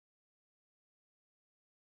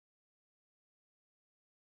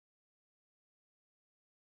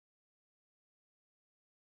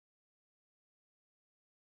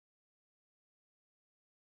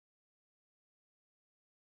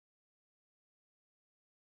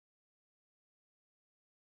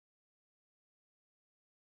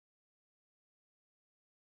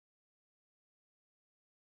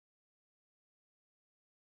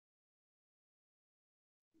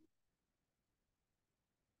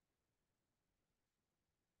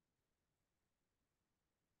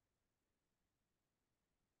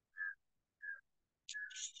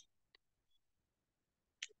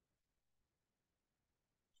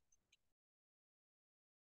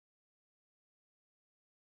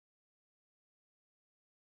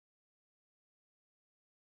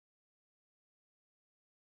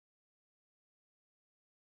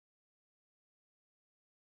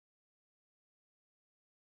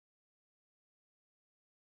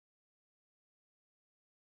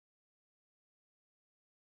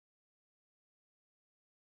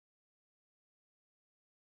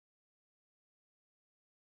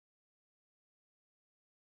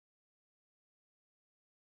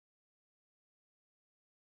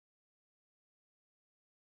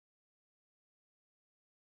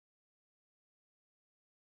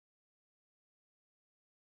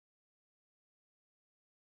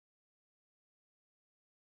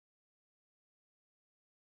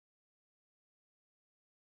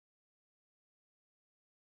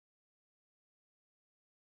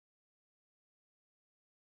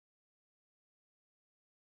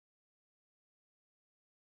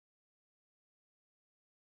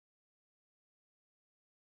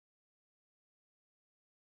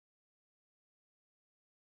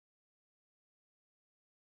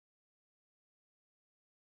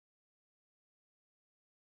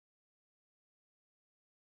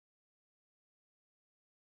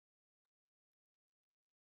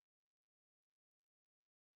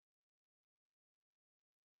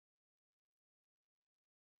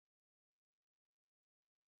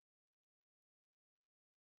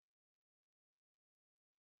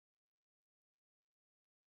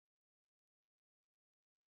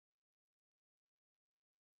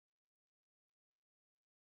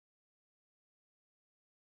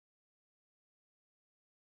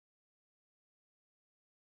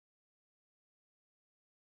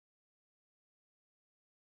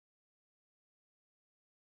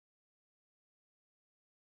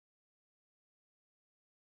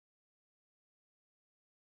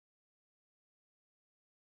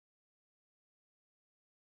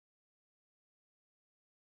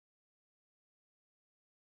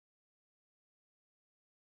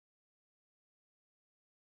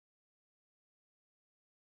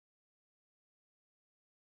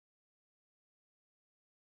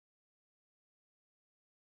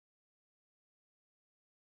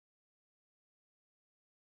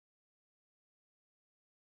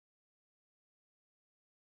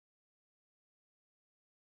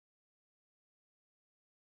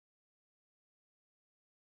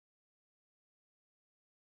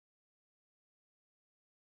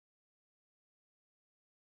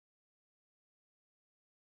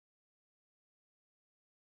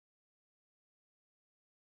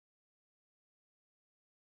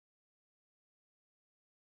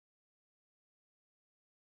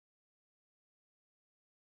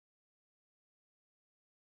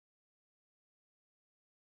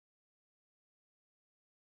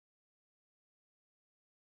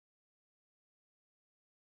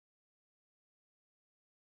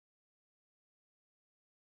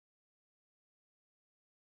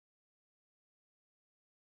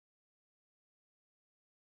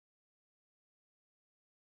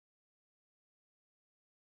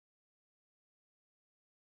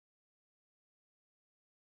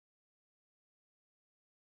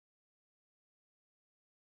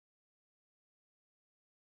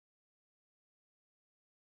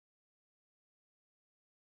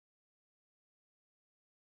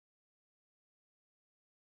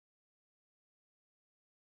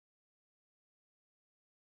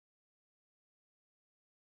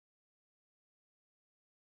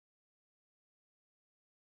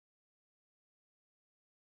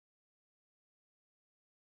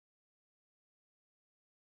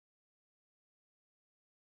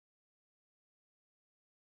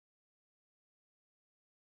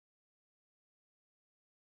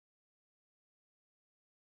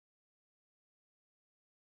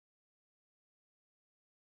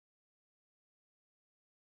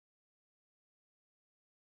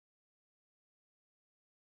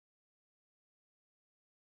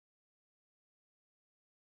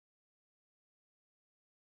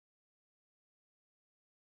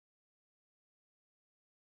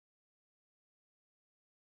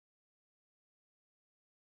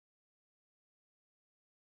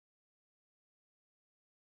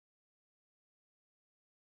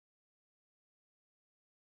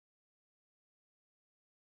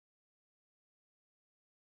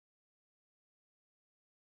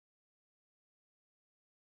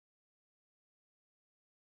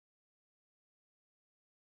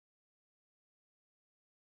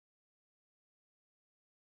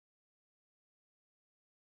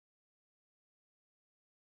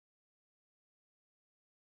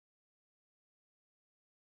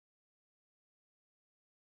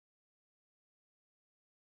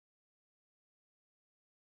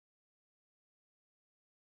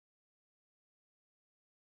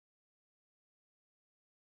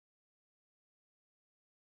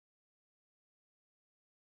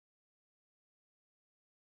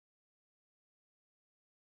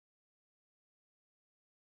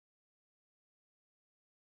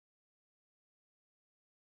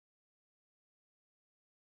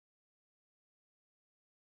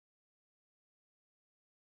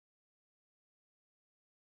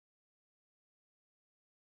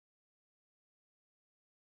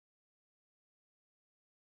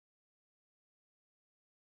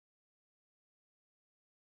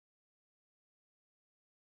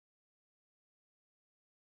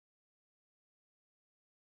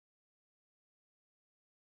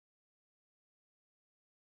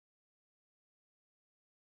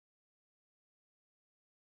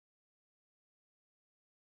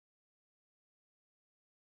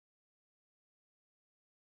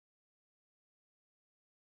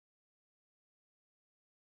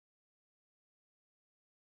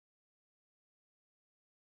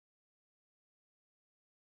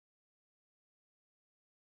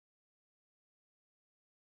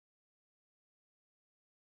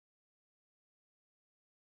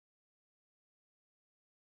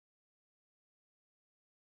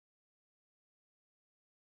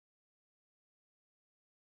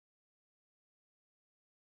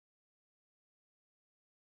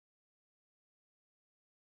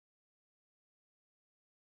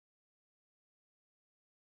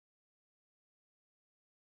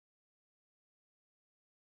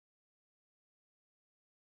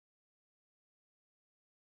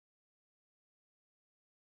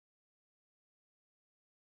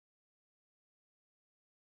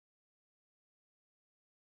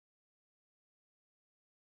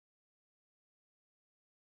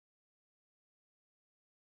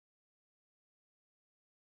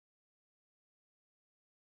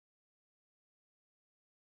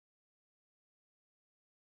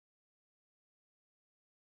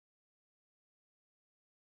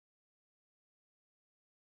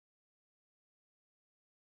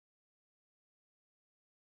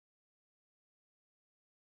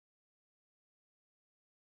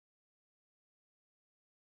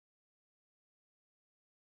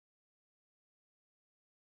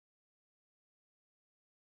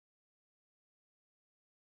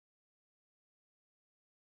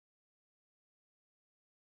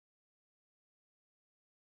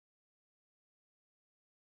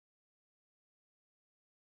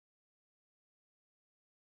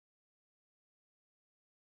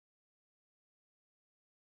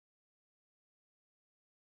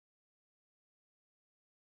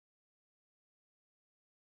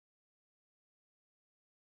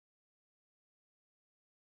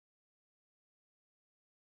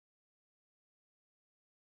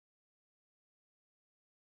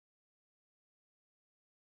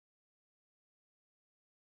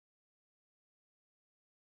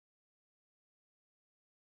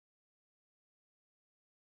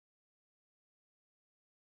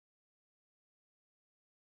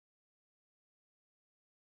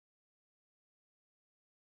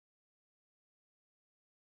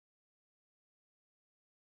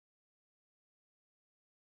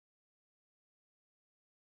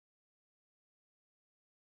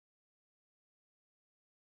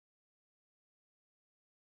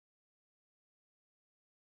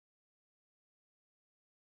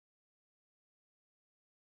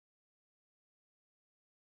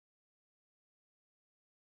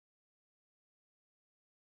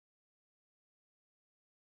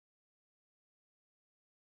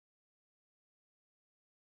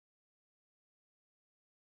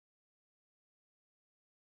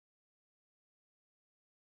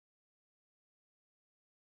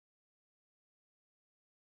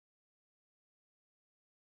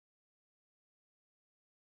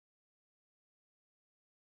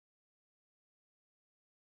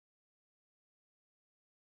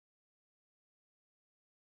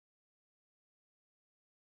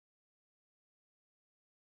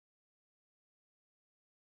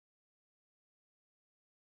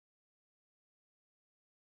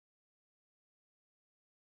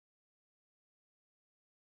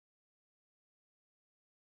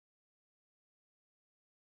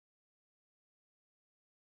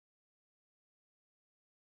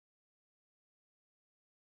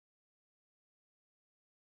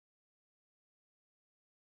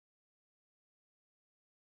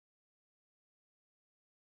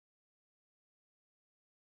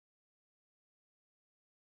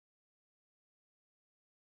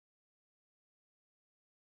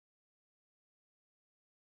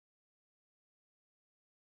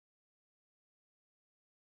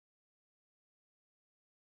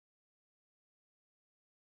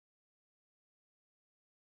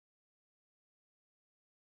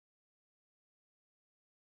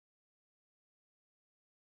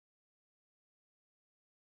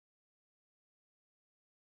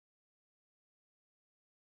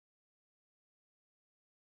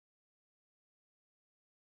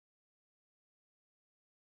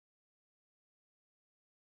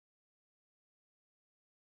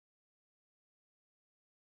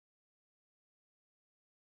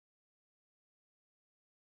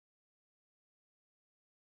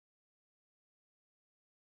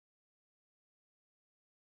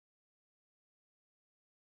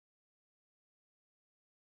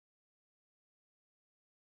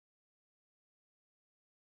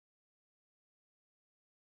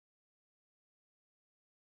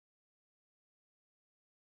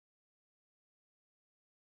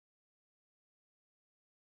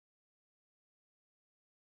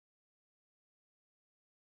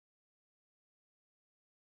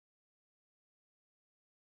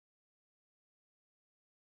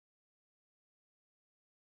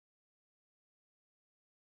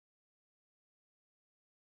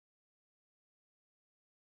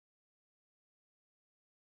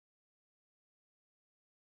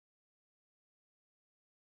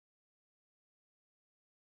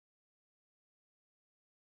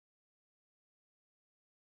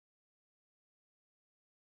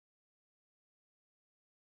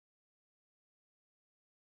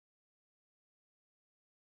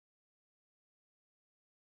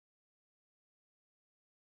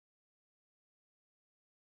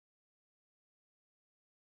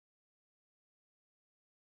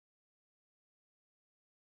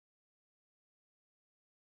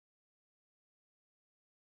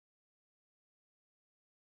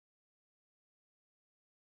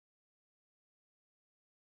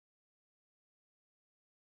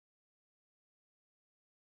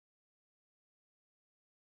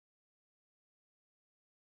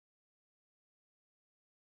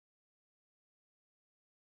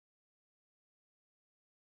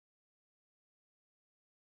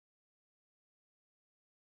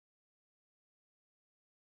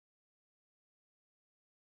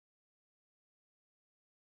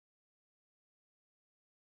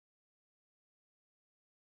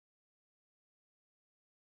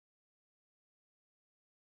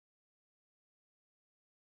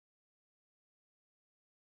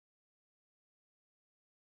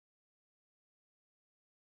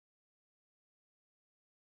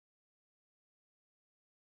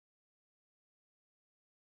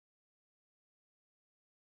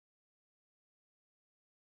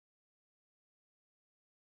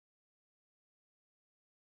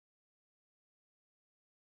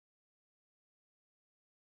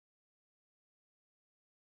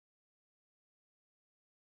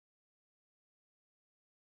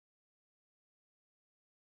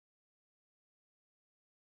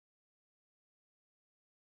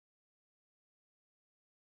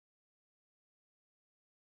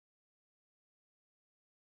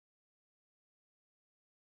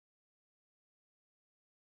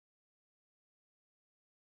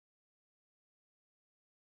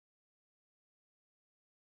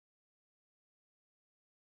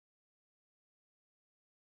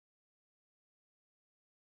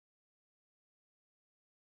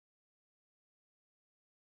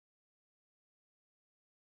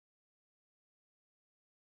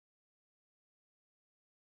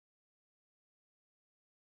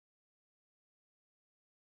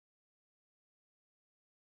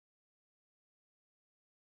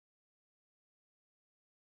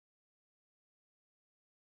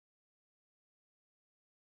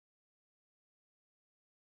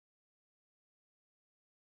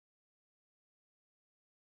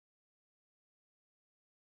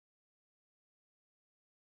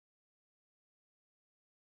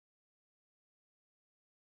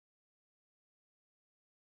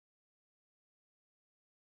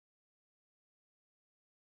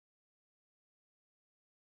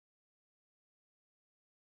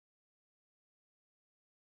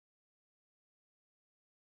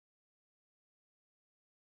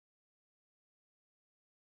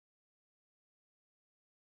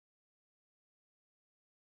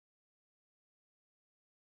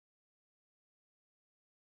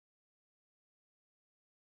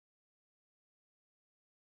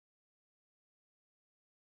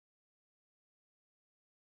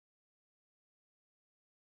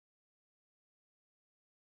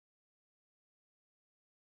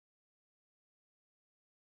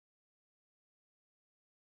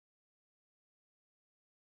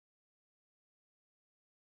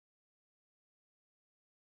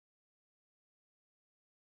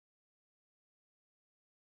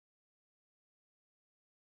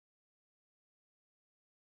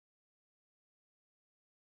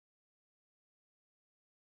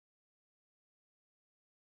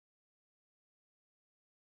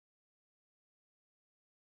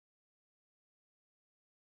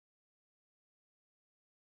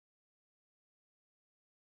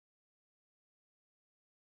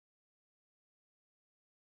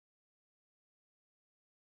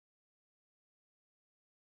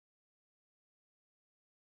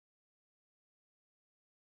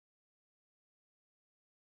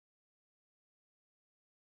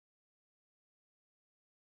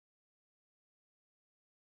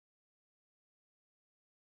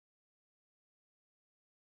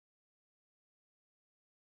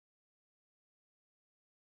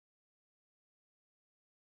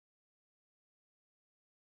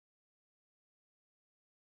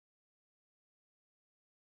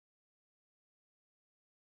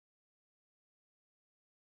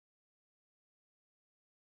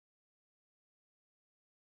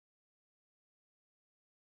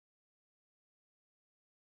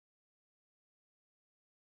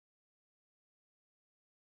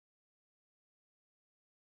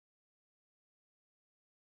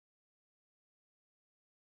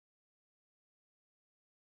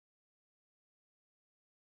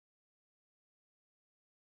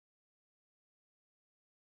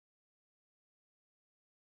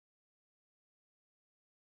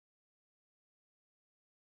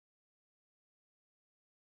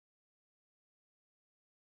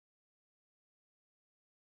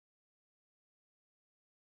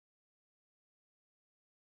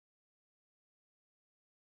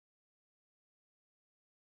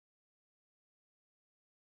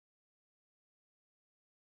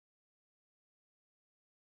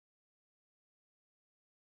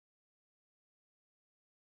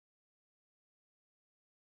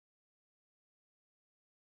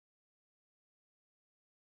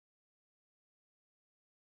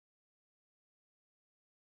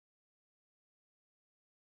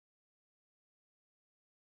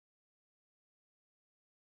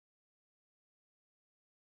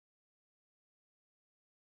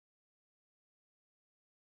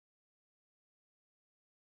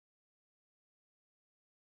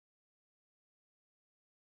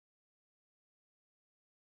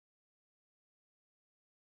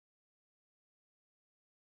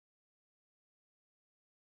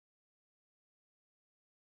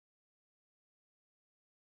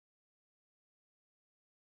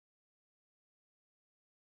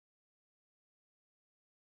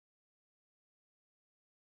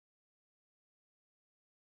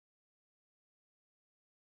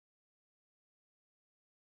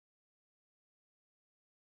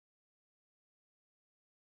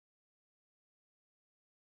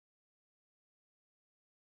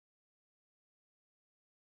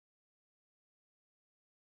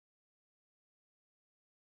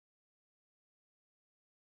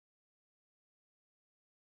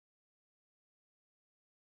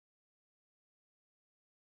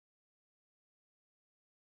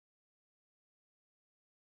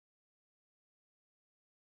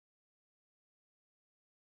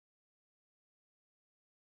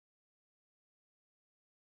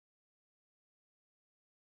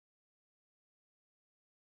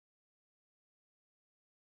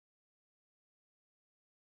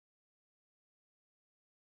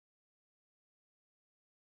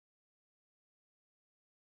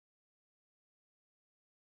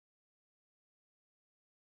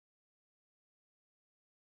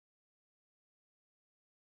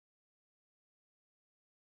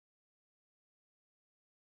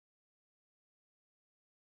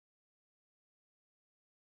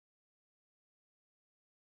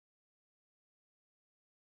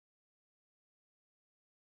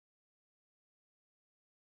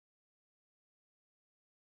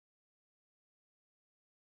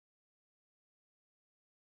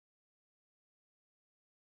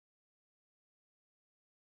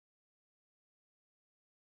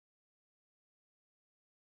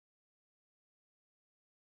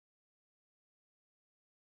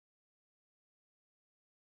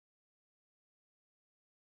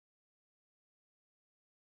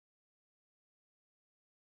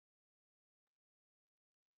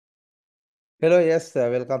 Hello, yes,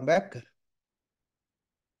 welcome back.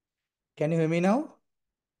 Can you hear me now?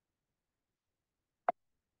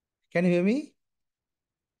 Can you hear me?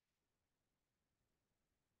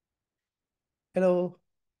 Hello,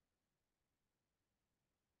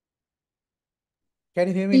 can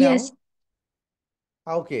you hear me Yes,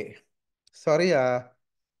 now? Okay, sorry.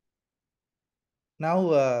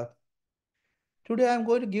 Now, today I'm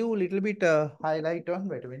going to give a little bit highlight on,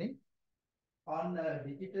 wait a minute, on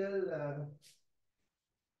digital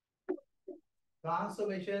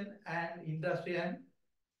transformation and industry and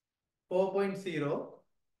 4.0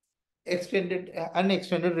 extended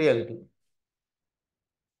unextended reality.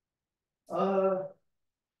 Uh,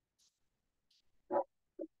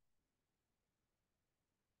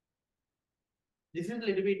 this is a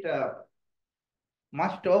little bit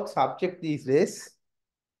much talk subject these days.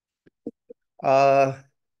 Uh,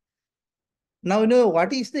 Now,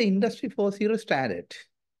 what is the Industry 4.0 standard?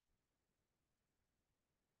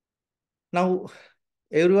 Now,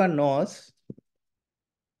 everyone knows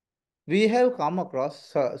we have come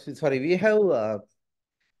across, sorry, we have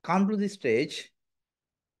come to this stage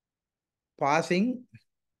passing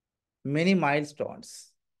many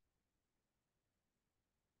milestones,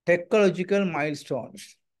 technological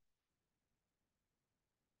milestones.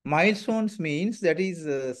 Milestones means that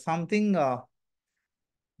is something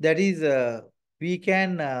that is we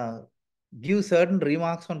can give certain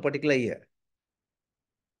remarks on particular year.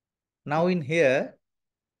 Now in here,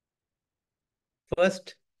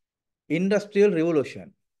 first industrial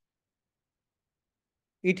revolution.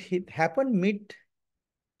 It happened mid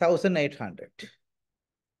 1800.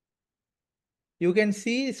 You can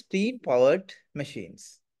see steam powered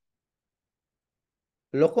machines,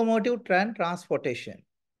 locomotive transportation,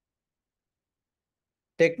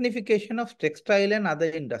 technification of textile and other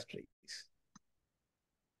industries.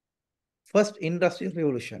 First industrial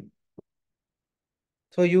revolution.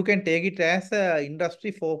 So you can take it as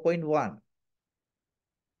industry 4.1.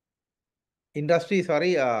 Industry,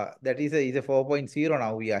 sorry, that is a 4.0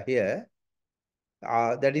 now we are here.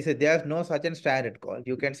 That is, there's no such a standard call.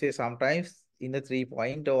 You can say sometimes in the 3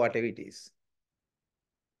 point or whatever it is.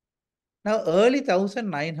 Now, early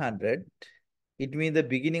 1900, it means the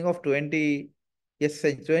beginning of 20th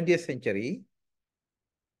century,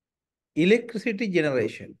 electricity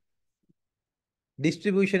generation,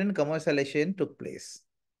 distribution and commercialization took place.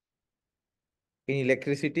 In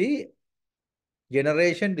electricity,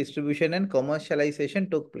 generation, distribution and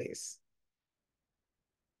commercialization took place.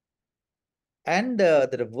 And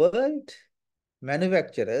the world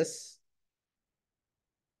manufacturers,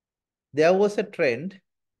 there was a trend,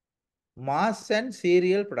 mass and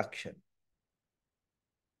serial production.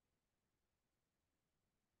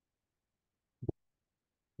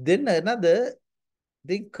 Then another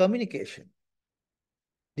thing, communication.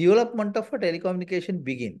 Development of a telecommunication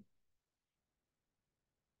begin.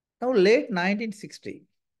 Now, late 1960,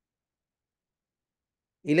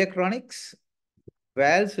 electronics,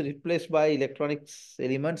 valves replaced by electronics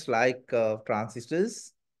elements like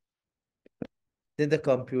transistors, then the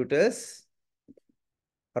computers,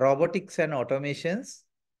 robotics and automations,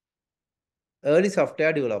 early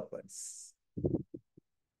software developments.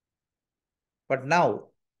 But now,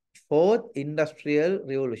 fourth industrial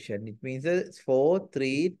revolution, it means 4,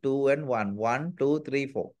 3, 2, and 1. 1, 2, 3,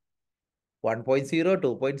 4. 1.0,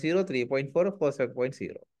 2.0, 3.4,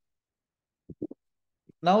 4.0.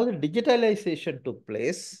 Now the digitalization took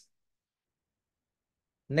place,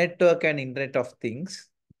 network and internet of things,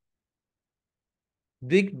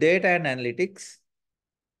 big data and analytics,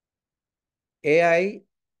 AI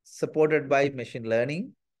supported by machine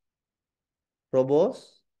learning,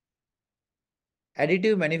 robots,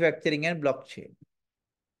 additive manufacturing and blockchain.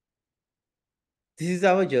 This is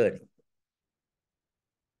our journey.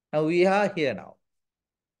 Now we are here now.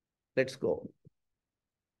 Let's go.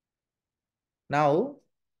 Now,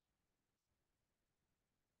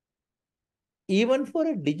 even for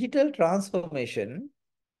a digital transformation,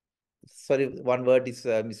 sorry, one word is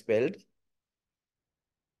misspelled.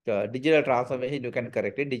 Digital transformation, you can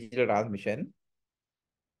correct it, digital transmission.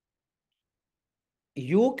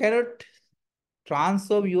 You cannot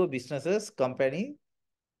transform your businesses, company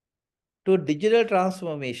to digital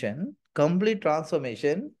transformation, complete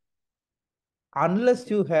transformation, unless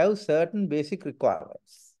you have certain basic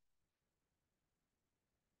requirements.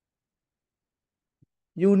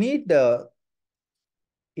 You need, it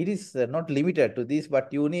is not limited to this,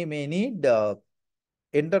 but you may need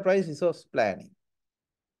enterprise resource planning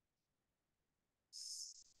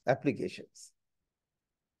applications,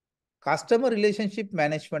 customer relationship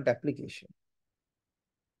management application.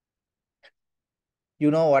 You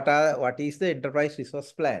know what is the enterprise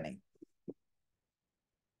resource planning?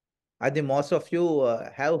 I think most of you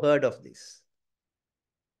have heard of this.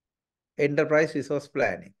 Enterprise resource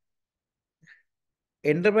planning.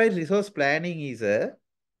 Enterprise resource planning is a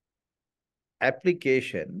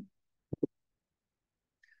application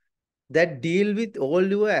that deal with all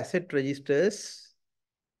your asset registers,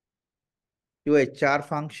 your HR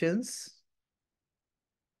functions,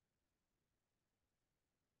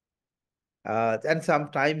 and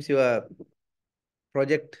sometimes your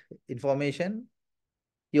project information,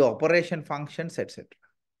 your operation functions, etc.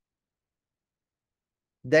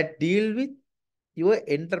 That deal with your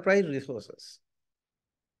enterprise resources,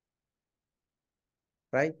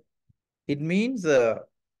 right? It means, for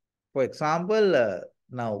example,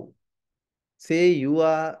 now say you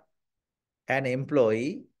are an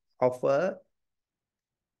employee of a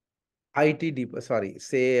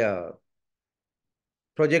say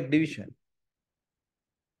project division.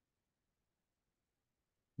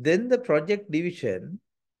 Then the project division,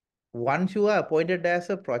 once you are appointed as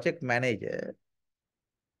a project manager,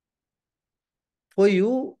 for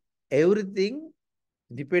you, everything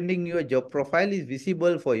depending your job profile is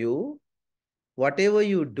visible for you. Whatever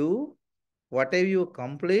you do, whatever you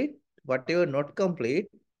complete, whatever not complete,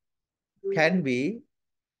 can be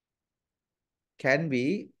can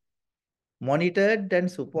be monitored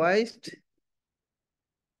and supervised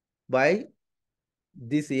by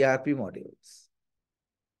these ERP modules.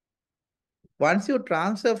 Once you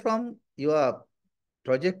transfer from your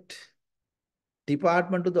project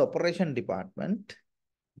department to the operation department,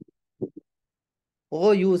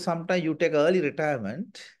 or you sometimes you take early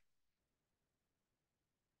retirement,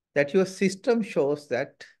 that your system shows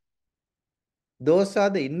that those are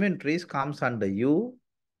the inventories comes under you,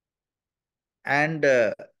 and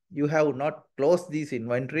you have not closed these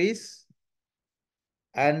inventories,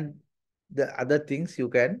 and the other things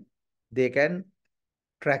they can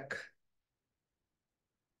track.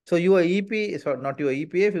 So your EP, so not your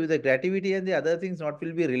EPF, the gratuity and the other things not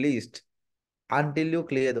will be released until you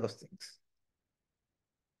clear those things.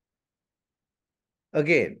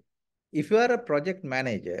 Again, if you are a project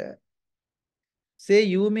manager, say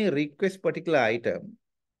you may request particular item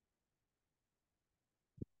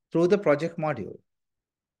through the project module.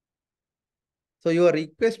 So your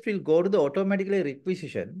request will go to the automatically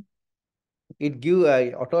requisition. It give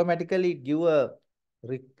automatically give a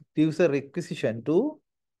gives a requisition to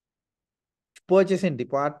purchasing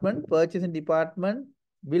department. Purchasing department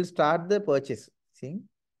will start the purchasing.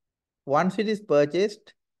 Once it is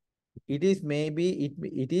purchased, it is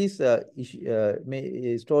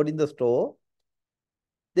stored in the store.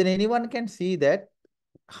 Then anyone can see that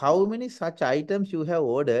how many such items you have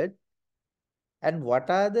ordered and what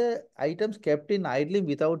are the items kept in idling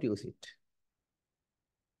without use it.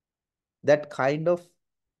 That kind of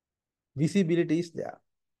visibility is there.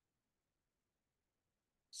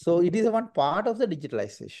 So it is one part of the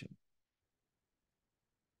digitalization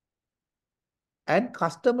and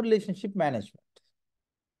customer relationship management.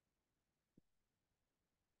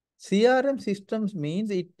 CRM systems means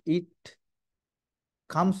it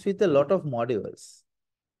comes with a lot of modules.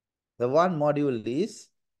 The one module is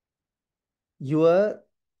your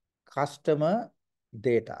customer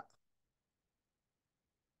data.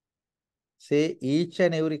 Say each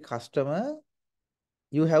and every customer,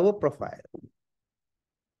 you have a profile.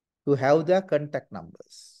 You have their contact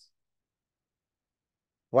numbers.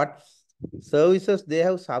 What services they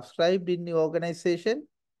have subscribed in the organization,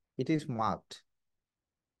 it is marked.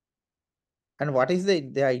 And what is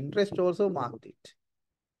their interest also marked it.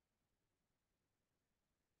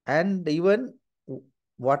 And even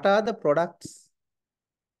what are the products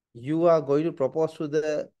you are going to propose to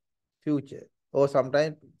the future, or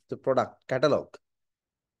sometimes the product catalog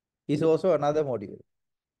is also another module.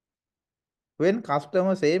 When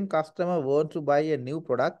same customer wants to buy a new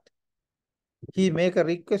product, he make a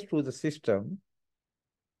request to the system,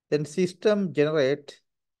 then system generate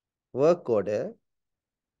work order.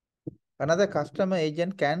 Another customer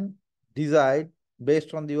agent can decide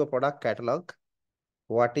based on your product catalog,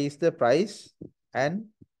 what is the price and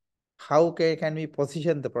how can we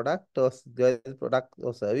position the product or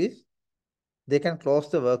service. They can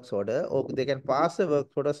close the works order or they can pass the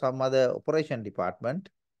works order some other operation department.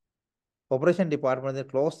 Operation department then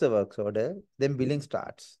close the works order, then billing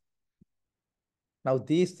starts. Now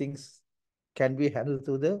these things can be handled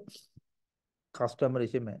through the customer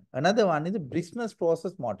regime. Another one is the business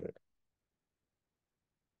process model.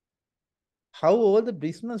 How all the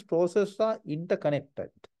business processes are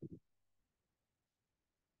interconnected.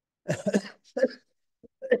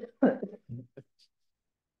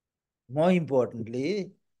 More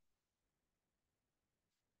importantly,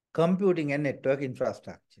 computing and network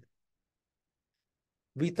infrastructure.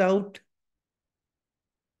 Without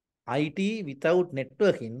IT, without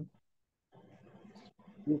networking,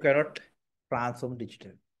 you cannot transform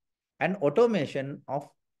digital. And automation of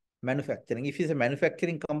manufacturing. If it's a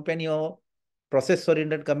manufacturing company or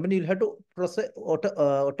process-oriented company, you'll have to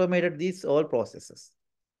automate these all processes.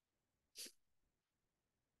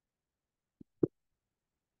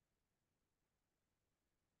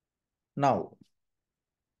 Now,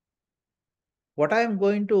 what I am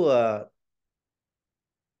going to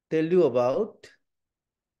tell you about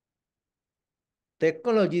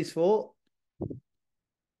technologies for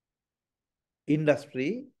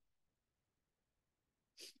industry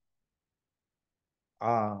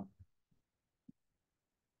uh,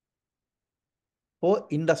 for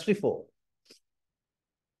industry 4.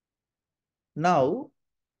 Now,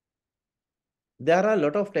 there are a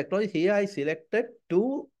lot of technologies. Here I selected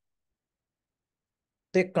two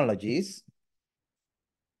technologies,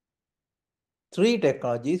 three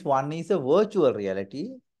technologies. One is a virtual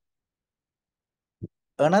reality.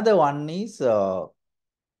 Another one is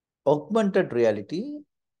augmented reality.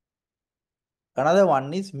 Another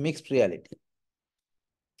one is mixed reality.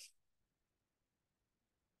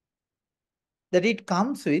 That it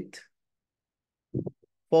comes with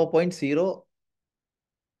 4.0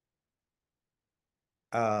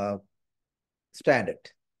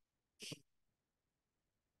 standard.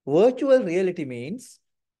 Virtual reality means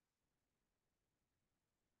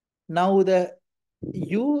now the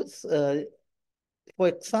use, for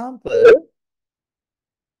example,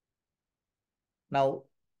 now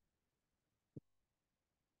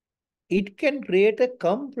it can create a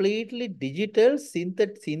completely digital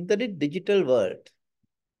synthetic digital world.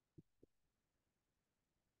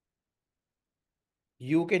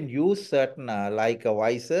 You can use certain like a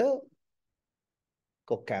visor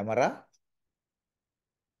or camera.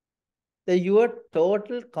 Your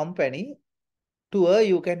total company tour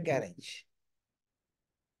you can arrange.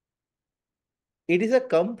 It is a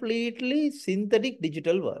completely synthetic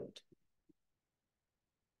digital world.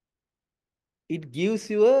 It gives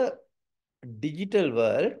you a digital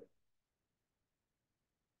world.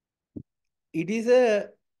 It is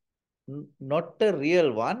not a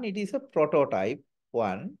real one. It is a prototype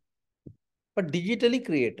one, but digitally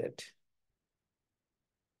created.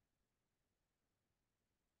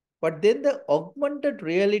 But then the augmented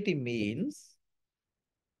reality means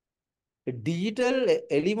digital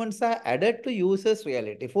elements are added to users'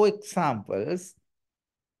 reality. For examples,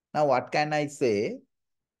 now what can I say?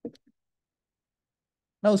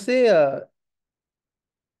 Now say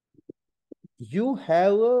you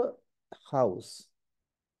have a house.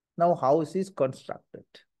 Now house is constructed.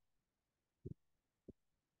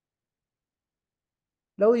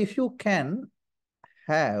 Now if you can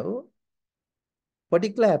have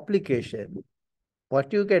particular application,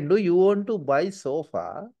 what you can do, you want to buy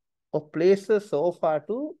sofa or place a sofa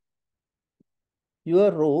to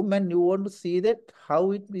your room and you want to see that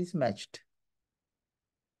how it is matched.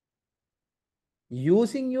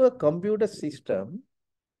 Using your computer system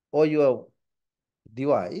or your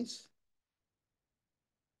device,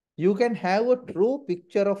 you can have a true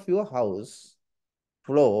picture of your house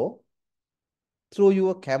floor through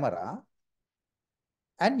your camera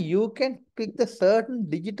and you can pick the certain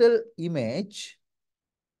digital image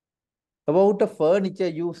about a furniture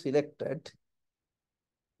you selected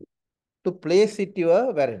to place it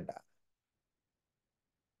your veranda.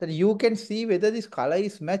 Then you can see whether this color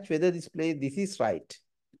is matched, whether this is right.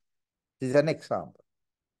 This is an example.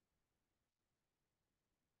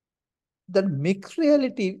 The mixed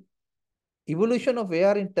reality evolution of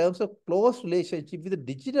AR in terms of close relationship with the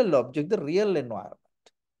digital object, the real environment.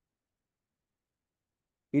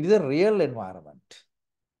 It is a real environment.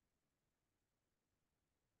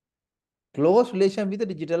 Close relation with the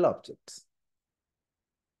digital objects.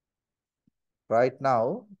 Right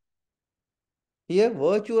now, here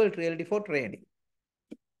virtual reality for training.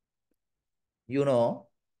 You know,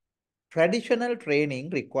 traditional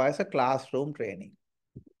training requires a classroom training.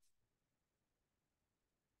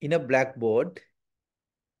 In a blackboard,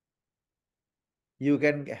 you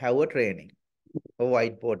can have a training, a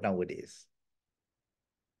whiteboard nowadays.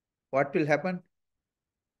 What will happen?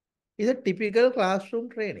 Is a typical classroom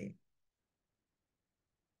training,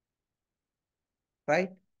 right?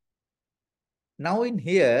 Now in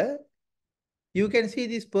here, you can see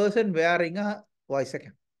this person wearing a voice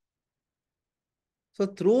account. So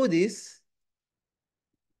through this,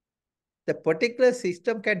 the particular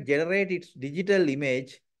system can generate its digital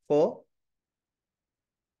image to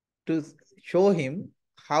show him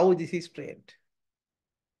how this is trained.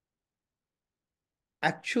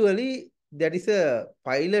 Actually, that is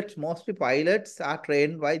mostly pilots are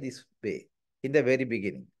trained by this way. in the very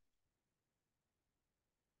beginning.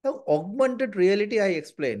 Now, augmented reality, I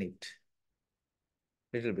explain it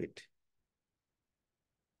little bit.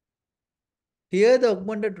 Here, the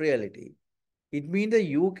augmented reality, it means that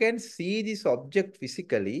you can see this object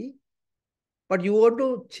physically, but you want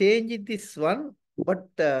to change it this one, but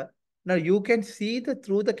now you can see the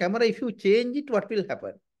through the camera. If you change it, what will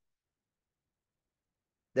happen?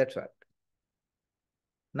 That's what.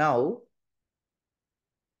 Now,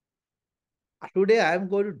 today I am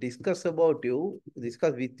going to discuss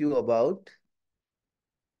with you about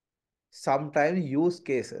sometimes use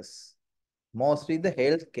cases, mostly the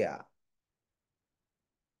healthcare,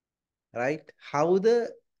 right? How the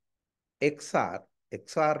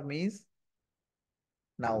XR means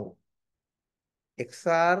now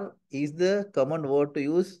XR is the common word to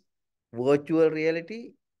use virtual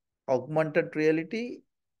reality, augmented reality,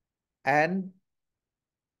 and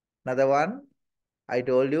another one I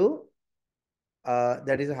told you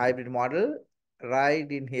that is a hybrid model.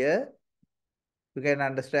 Right in here, you can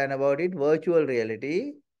understand about it. Virtual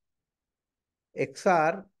reality,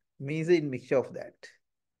 XR means in mixture of that,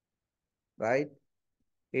 right?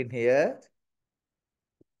 In here,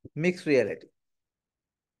 mixed reality,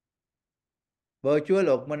 virtual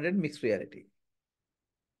augmented mixed reality.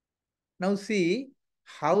 Now see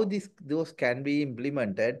how those can be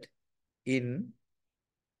implemented in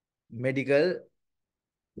medical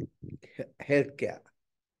healthcare.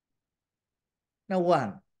 Now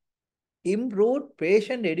one, improved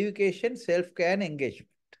patient education, self-care and engagement.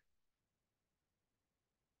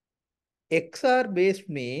 XR based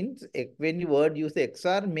means when you word use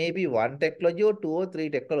XR, maybe one technology or two or three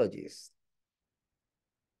technologies.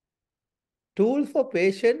 Tool for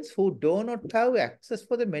patients who do not have access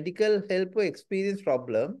for the medical help or experience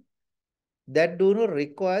problem that do not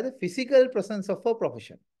require the physical presence of a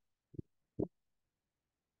profession.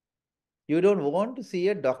 You don't want to see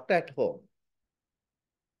a doctor at home.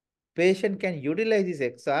 Patient can utilize this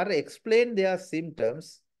XR, explain their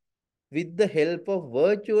symptoms with the help of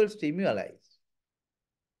virtual stimuli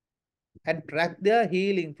and track their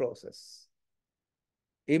healing process.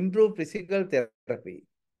 Improve physical therapy.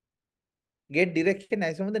 Get direction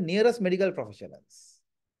as from the nearest medical professionals.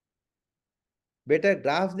 Better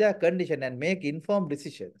grasp their condition and make informed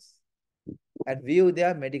decisions and view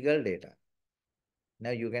their medical data. Now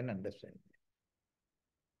you can understand.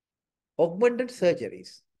 Augmented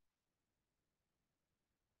surgeries.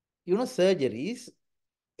 You know, surgeries,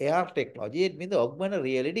 AR technology, it means the augmented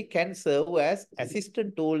reality can serve as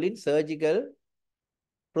assistant tool in surgical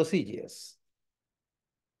procedures,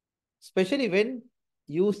 especially when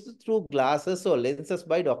used through glasses or lenses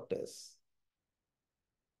by doctors.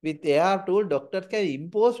 With AR tool, doctors can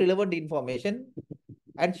impose relevant information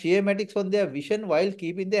and schematics on their vision while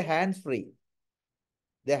keeping their hands free.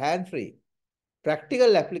 Their hand free.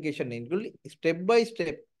 Practical application include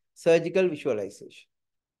step-by-step surgical visualization,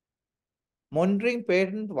 monitoring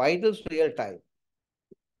patient vitals real time.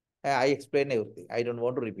 I explain everything. I don't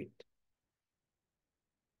want to repeat.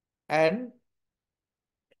 And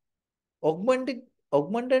augmented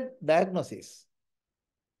diagnosis.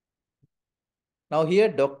 Now here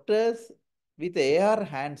doctors with AR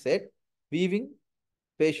handset viewing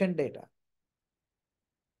patient data,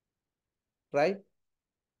 right?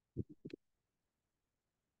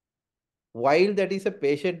 While that is a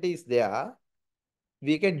patient is there,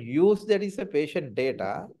 we can use that is a patient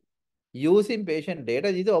data. Using patient data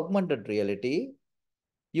is augmented reality.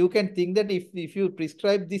 You can think that if you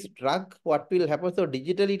prescribe this drug, what will happen? So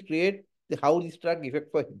digitally create how this drug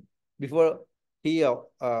effect for him before he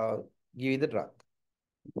giving the drug.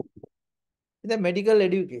 In the medical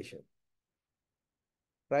education,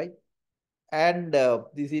 right? And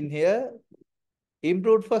this in here,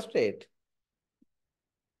 improved first aid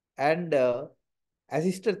and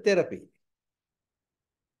assisted therapy,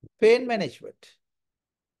 pain management.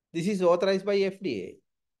 This is authorized by FDA.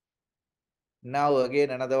 Now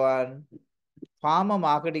again another one, pharma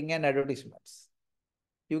marketing and advertisements.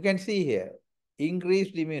 You can see here,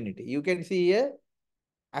 increased immunity. You can see here,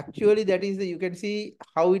 actually that is, you can see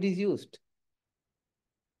how it is used,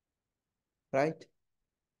 right?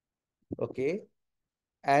 Okay.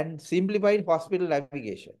 And simplified hospital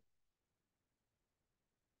navigation.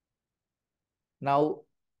 Now,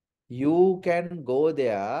 you can go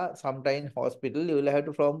there sometime hospital, you will have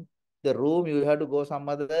to from the room, you will have to go some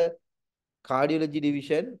other cardiology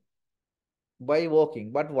division by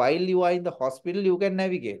walking. But while you are in the hospital, you can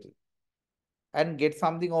navigate and get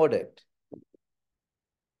something ordered.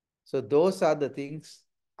 So those are the things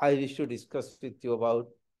I wish to discuss with you about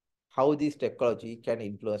how this technology can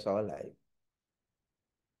influence our life.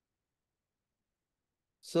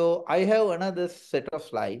 So I have another set of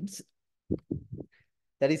slides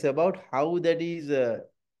that is about how that is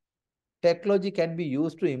technology can be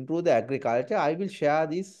used to improve the agriculture. I will share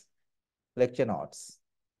these lecture notes.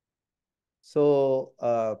 So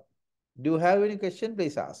do you have any question?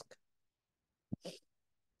 Please ask.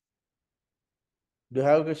 Do you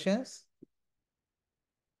have questions?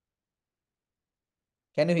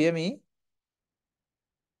 Can you hear me?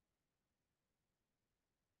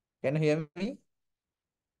 Can you hear me?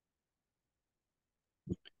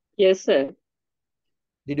 Yes, sir.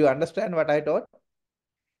 Did you understand what I taught?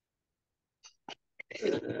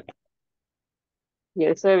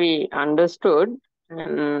 Yes, sir, we understood.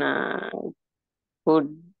 And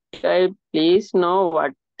could I please know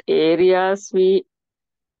what areas we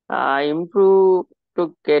improve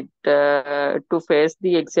to get to face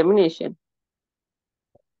the examination?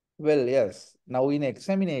 Well, yes. Now in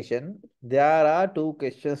examination, there are two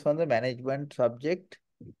questions from the management subject.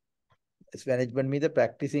 It's management means the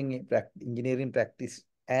practicing engineering practice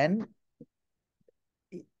and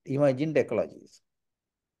emerging technologies.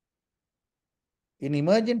 In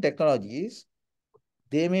emerging technologies,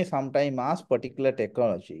 they may sometime ask particular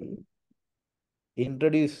technology,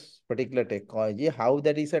 introduce particular technology, how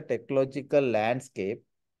that is a technological landscape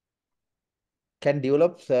can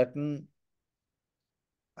develop certain,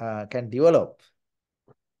 can develop,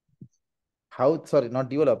 how, sorry, not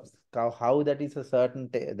develop, how that is a certain,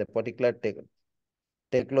 the particular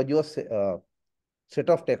technology or set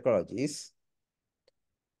of technologies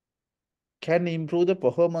can improve the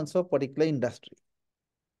performance of particular industry.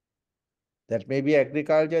 That may be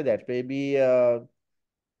agriculture, that may be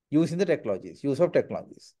using the technologies, use of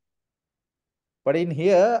technologies. But in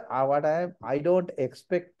here, I don't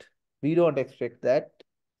expect, we don't expect that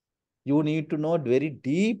you need to know very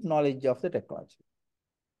deep knowledge of the technology.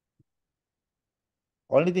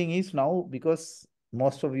 Only thing is now, because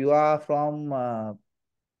most of you are from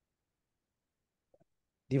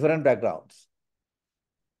different backgrounds.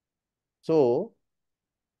 So,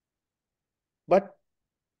 but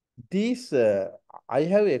this, I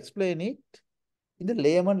have explained it in the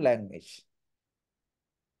layman language.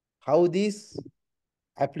 How these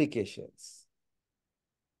applications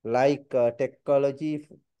like technology,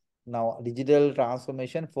 now digital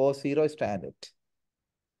transformation 4.0 standard.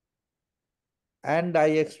 And I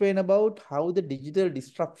explain about how the digital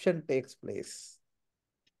disruption takes place.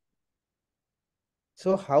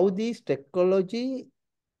 So how these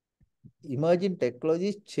emerging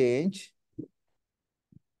technologies change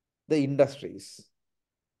the industries,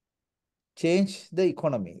 change the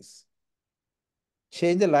economies,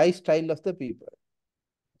 change the lifestyle of the people.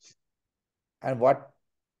 And what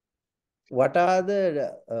are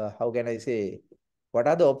the, how can I say, what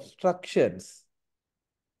are the obstructions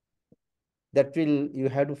that will you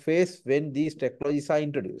have to face when these technologies are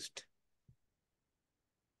introduced?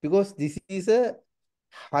 Because this is a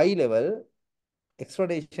high level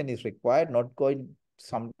explanation is required, not going,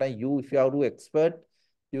 sometimes you, if you are too expert,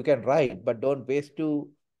 you can write, but don't waste to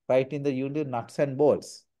write in the unit nuts and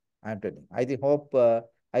bolts. I'm telling. I think, hope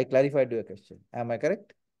I clarified your question. Am I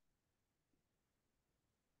correct?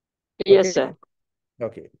 Yes, Okay. sir.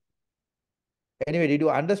 Okay. Anyway, did you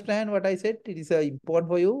understand what I said? It is important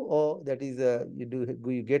for you, or that is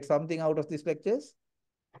do you get something out of these lectures?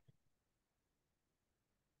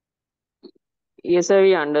 Yes, sir,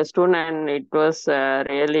 we understood, and it was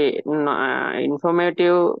really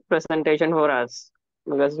informative presentation for us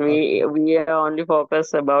because Okay. we are only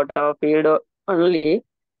focused about our field only.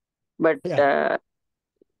 But Yeah.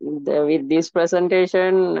 with this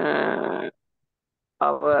presentation,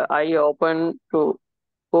 our eye open to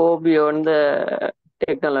go beyond the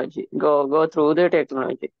technology, go through the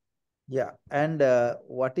technology. Yeah. And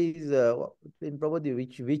what is in Prabodhi,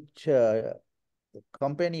 which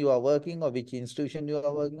company you are working, or which institution you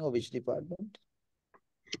are working, or which department?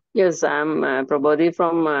 Yes, I'm Prabodhi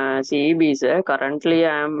from CEB, sir. Currently,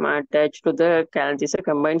 I'm attached to the Calcisa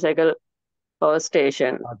Combined Cycle Power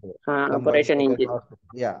Station Okay. Combined operation cycle engine. power station.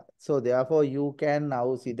 Yeah. So therefore, you can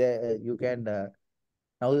now see the you can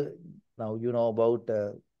now you know about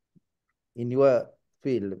in your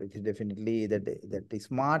field, which is definitely that the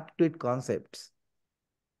smart grid concepts.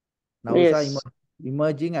 Now is our Yes,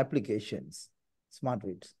 emerging applications, smart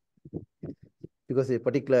grids, because a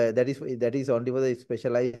particular that is only for the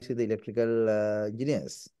specialized in the electrical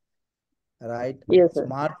engineers, right? yes, sir.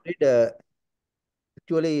 Smart grid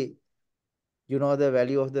actually, you know the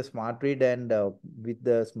value of the smart grid, and with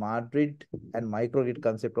the smart grid and micro grid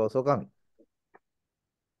concept also coming.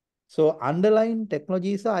 So underlying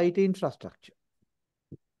technology is the IT infrastructure,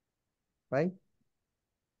 right?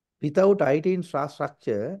 Without IT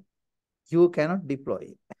infrastructure, you cannot deploy,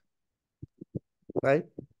 right?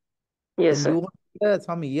 Yes, Then sir. you want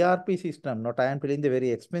some ERP system. Not I am telling the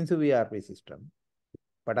very expensive ERP system,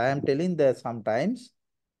 but I am telling that sometimes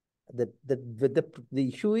the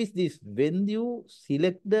issue is this: when you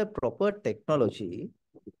select the proper technology,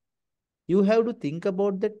 you have to think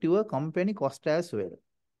about that your company cost as well.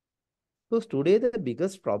 Because today the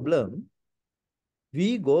biggest problem,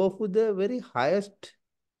 we go for the very highest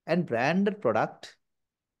and branded product.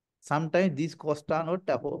 Sometimes these costs are not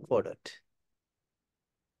afforded,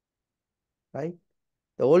 right?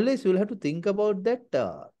 The always you'll have to think about that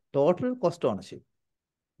total cost ownership.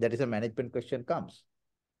 That is a management question comes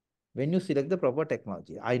when you select the proper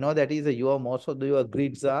technology. I know that is your most of your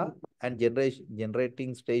grids are and generation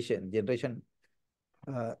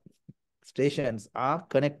uh, stations are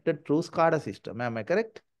connected through SCADA system. Am I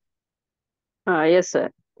correct? Yes, sir.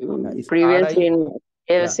 SCADA Previously is, in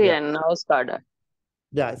yeah, AFC yeah. and now SCADA.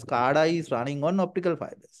 Yeah, SCADA is running on optical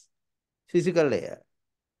fibers, physical layer.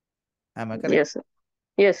 Am I correct? Yes, sir.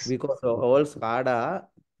 Yes, Because all SCADA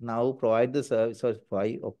now provide the service of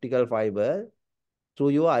optical fiber through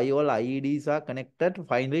your all IEDs are connected.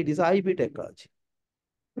 Finally, it is IP technology,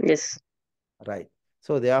 yes, right?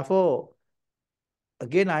 So therefore,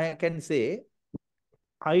 again, I can say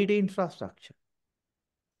IT infrastructure,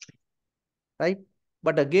 right?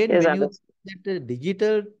 But again, yes, when you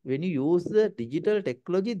understood. when you use the digital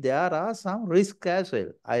technology, there are some risks as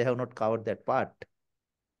well. I have not covered that part.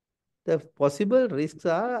 The possible risks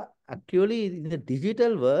are actually in the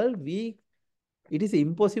digital world, it is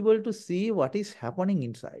impossible to see what is happening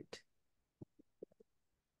inside.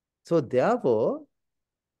 So therefore,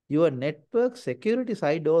 your network security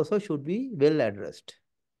side also should be well addressed.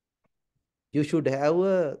 You should have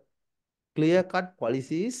a clear-cut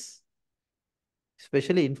policies,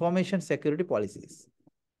 especially information security policies,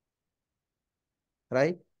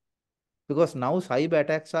 right? Because now cyber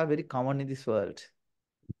attacks are very common in this world.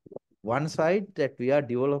 One side that we are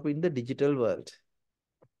developing the digital world,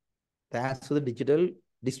 thanks to the digital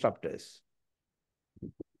disruptors.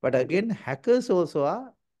 But again, hackers also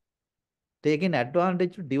are taking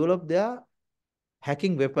advantage to develop their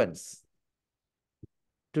hacking weapons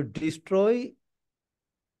to destroy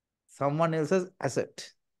someone else's asset.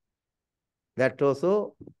 That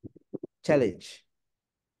also challenge.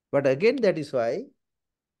 But again, that is why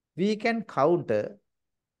we can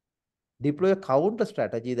deploy a counter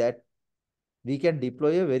strategy that we can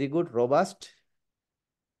deploy a very good, robust,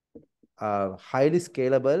 highly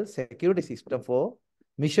scalable security system for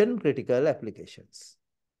mission critical applications.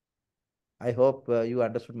 I hope you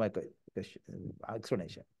understood my question,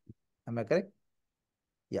 explanation. Am I correct?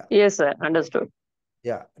 Yeah. Yes, sir. Understood.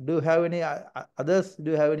 Yeah. Do you have any others?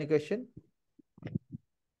 Do you have any question?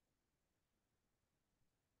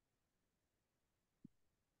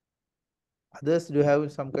 Others, do you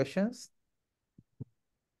have some questions?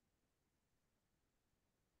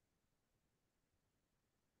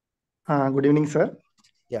 Good evening, sir.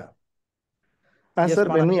 Yeah. Sir, Yes,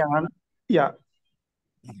 when Manan. we yeah,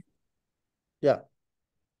 Yeah.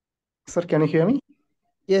 sir, can you hear me?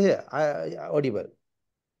 Yeah, yeah. Audible.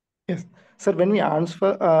 Yes, sir. When we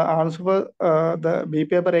answer the B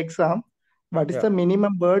paper exam, what is Yeah. the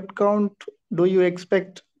minimum word count do you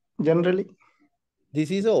expect generally?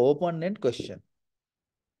 This is an open-ended question,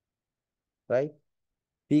 right?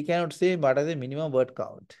 We cannot say what is the minimum word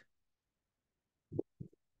count.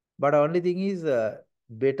 But only thing is,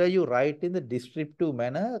 better you write in the descriptive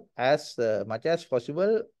manner as much as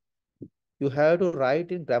possible. You have to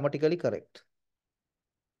write in grammatically correct.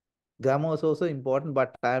 Grammar is also important,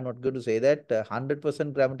 but I am not going to say that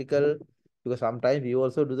 100% grammatical because sometimes we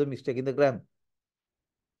also do the mistake in the grammar,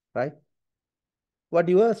 right? But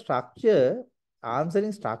your structure,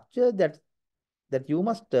 answering structure that you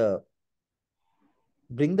must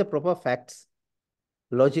bring the proper facts,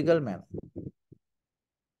 logical manner.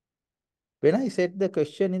 When I set the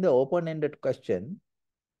question in the open-ended question,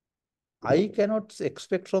 I cannot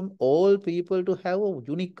expect from all people to have a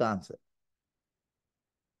unique answer.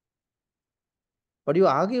 But your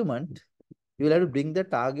argument, you will have to bring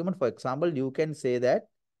that argument. For example, you can say that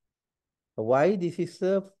why this is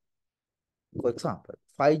for example,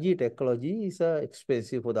 5G technology is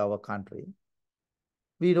expensive for our country.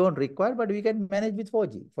 We don't require, but we can manage with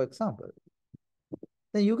 4G, for example.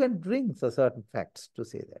 Then you can bring certain facts to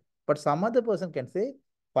say that. But some other person can say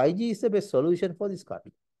 5G is the best solution for this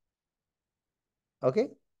country. Okay?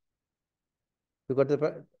 You got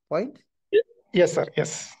the point? Yes, sir.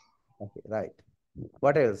 Yes. Okay, right.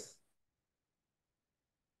 What else?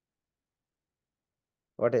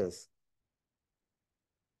 What else?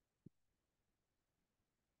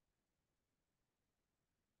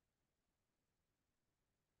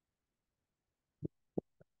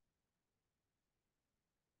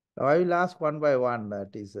 I will ask one by one.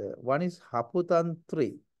 That is, one is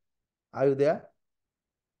Haputantri. Are you there?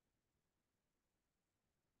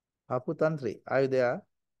 Haputantri, are you there?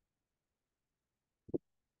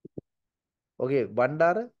 Okay,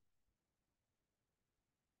 Bandara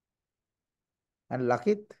and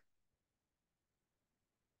Lakit,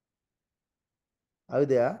 are you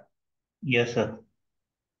there? Yes, sir.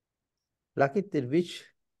 Lakit, in which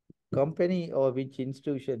company or which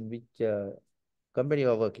institution, which company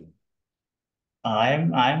you are working?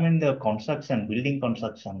 I'm in the building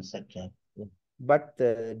construction sector. But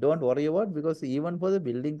don't worry about, because even for the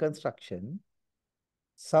building construction,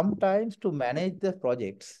 sometimes to manage the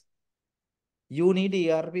projects, you need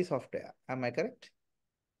ERP software. Am I correct?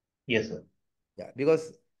 Yes, sir. Yeah,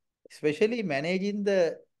 because especially managing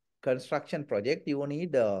the construction project, you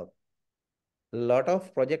need a lot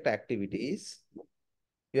of project activities.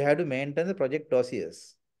 You have to maintain the project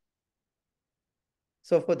dossiers.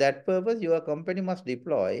 So for that purpose, your company must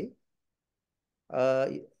deploy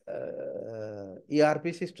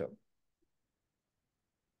ERP system,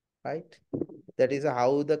 right? That is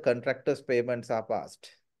how the contractors' payments are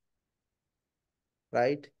passed,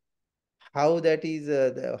 right? How that is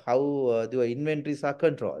how the inventories are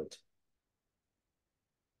controlled,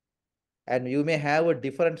 and you may have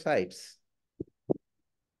different sites.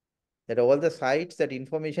 That all the sites, that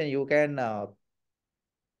information you can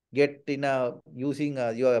get in using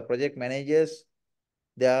your project managers.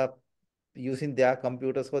 They are using their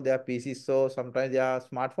computers for their PCs, so sometimes they are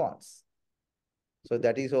smartphones. So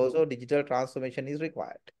that is also digital transformation is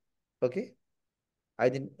required. Okay. I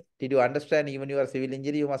think, did you understand? Even you are civil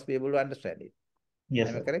engineer, you must be able to understand it. Yes,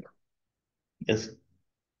 Am I sir. correct? Yes.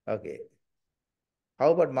 Okay.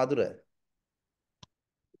 How about Madhura?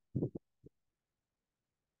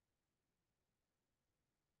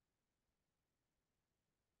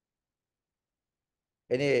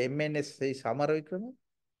 Any MNS is Samara Vikrama?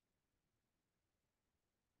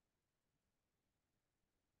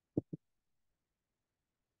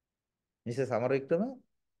 Mr. Samara Vikrama?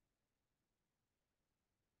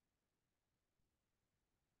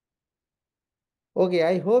 Okay,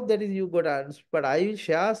 I hope that is you got answered, but I will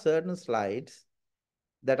share certain slides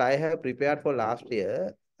that I have prepared for last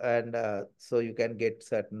year, and so you can get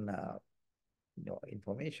certain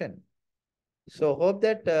information. So hope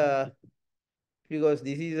that because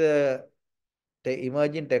this is a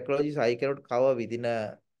emerging technologies I cannot cover within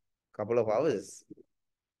a couple of hours.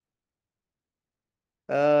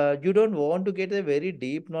 You don't want to get a very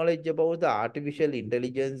deep knowledge about the artificial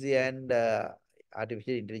intelligence and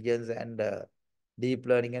deep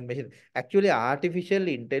learning and machine. Actually, artificial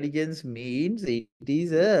intelligence means it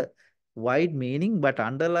is a wide meaning, but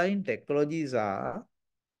underlying technologies are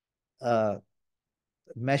uh,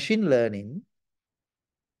 machine learning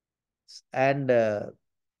and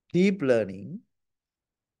deep learning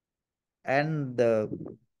and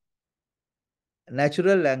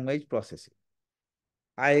natural language processing.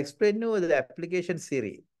 I explained you the application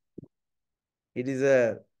Siri. It is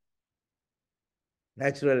a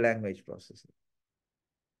natural language processing.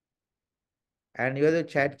 And you have the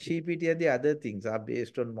chat GPT and the other things are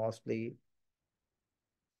based on mostly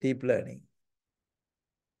deep learning.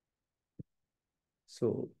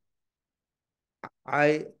 So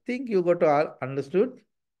I think you got to understood.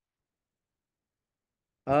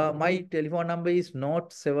 My telephone number is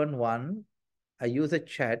not 71. I use a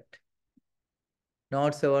chat.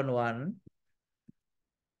 Not 71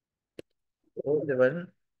 07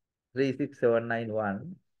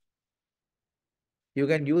 36791. You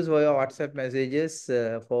can use your WhatsApp messages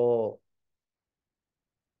for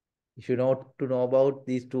if you know to know about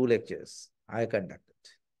these two lectures I conducted.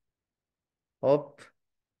 Hope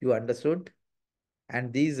you understood.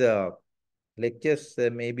 And these lectures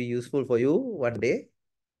may be useful for you one day.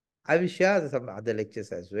 I will share some other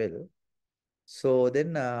lectures as well. So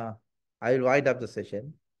then I will wind up the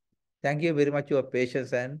session. Thank you very much for your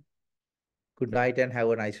patience, and good night and have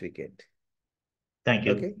a nice weekend. Thank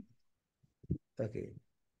you. Okay? Okay.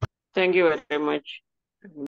 Thank you very much.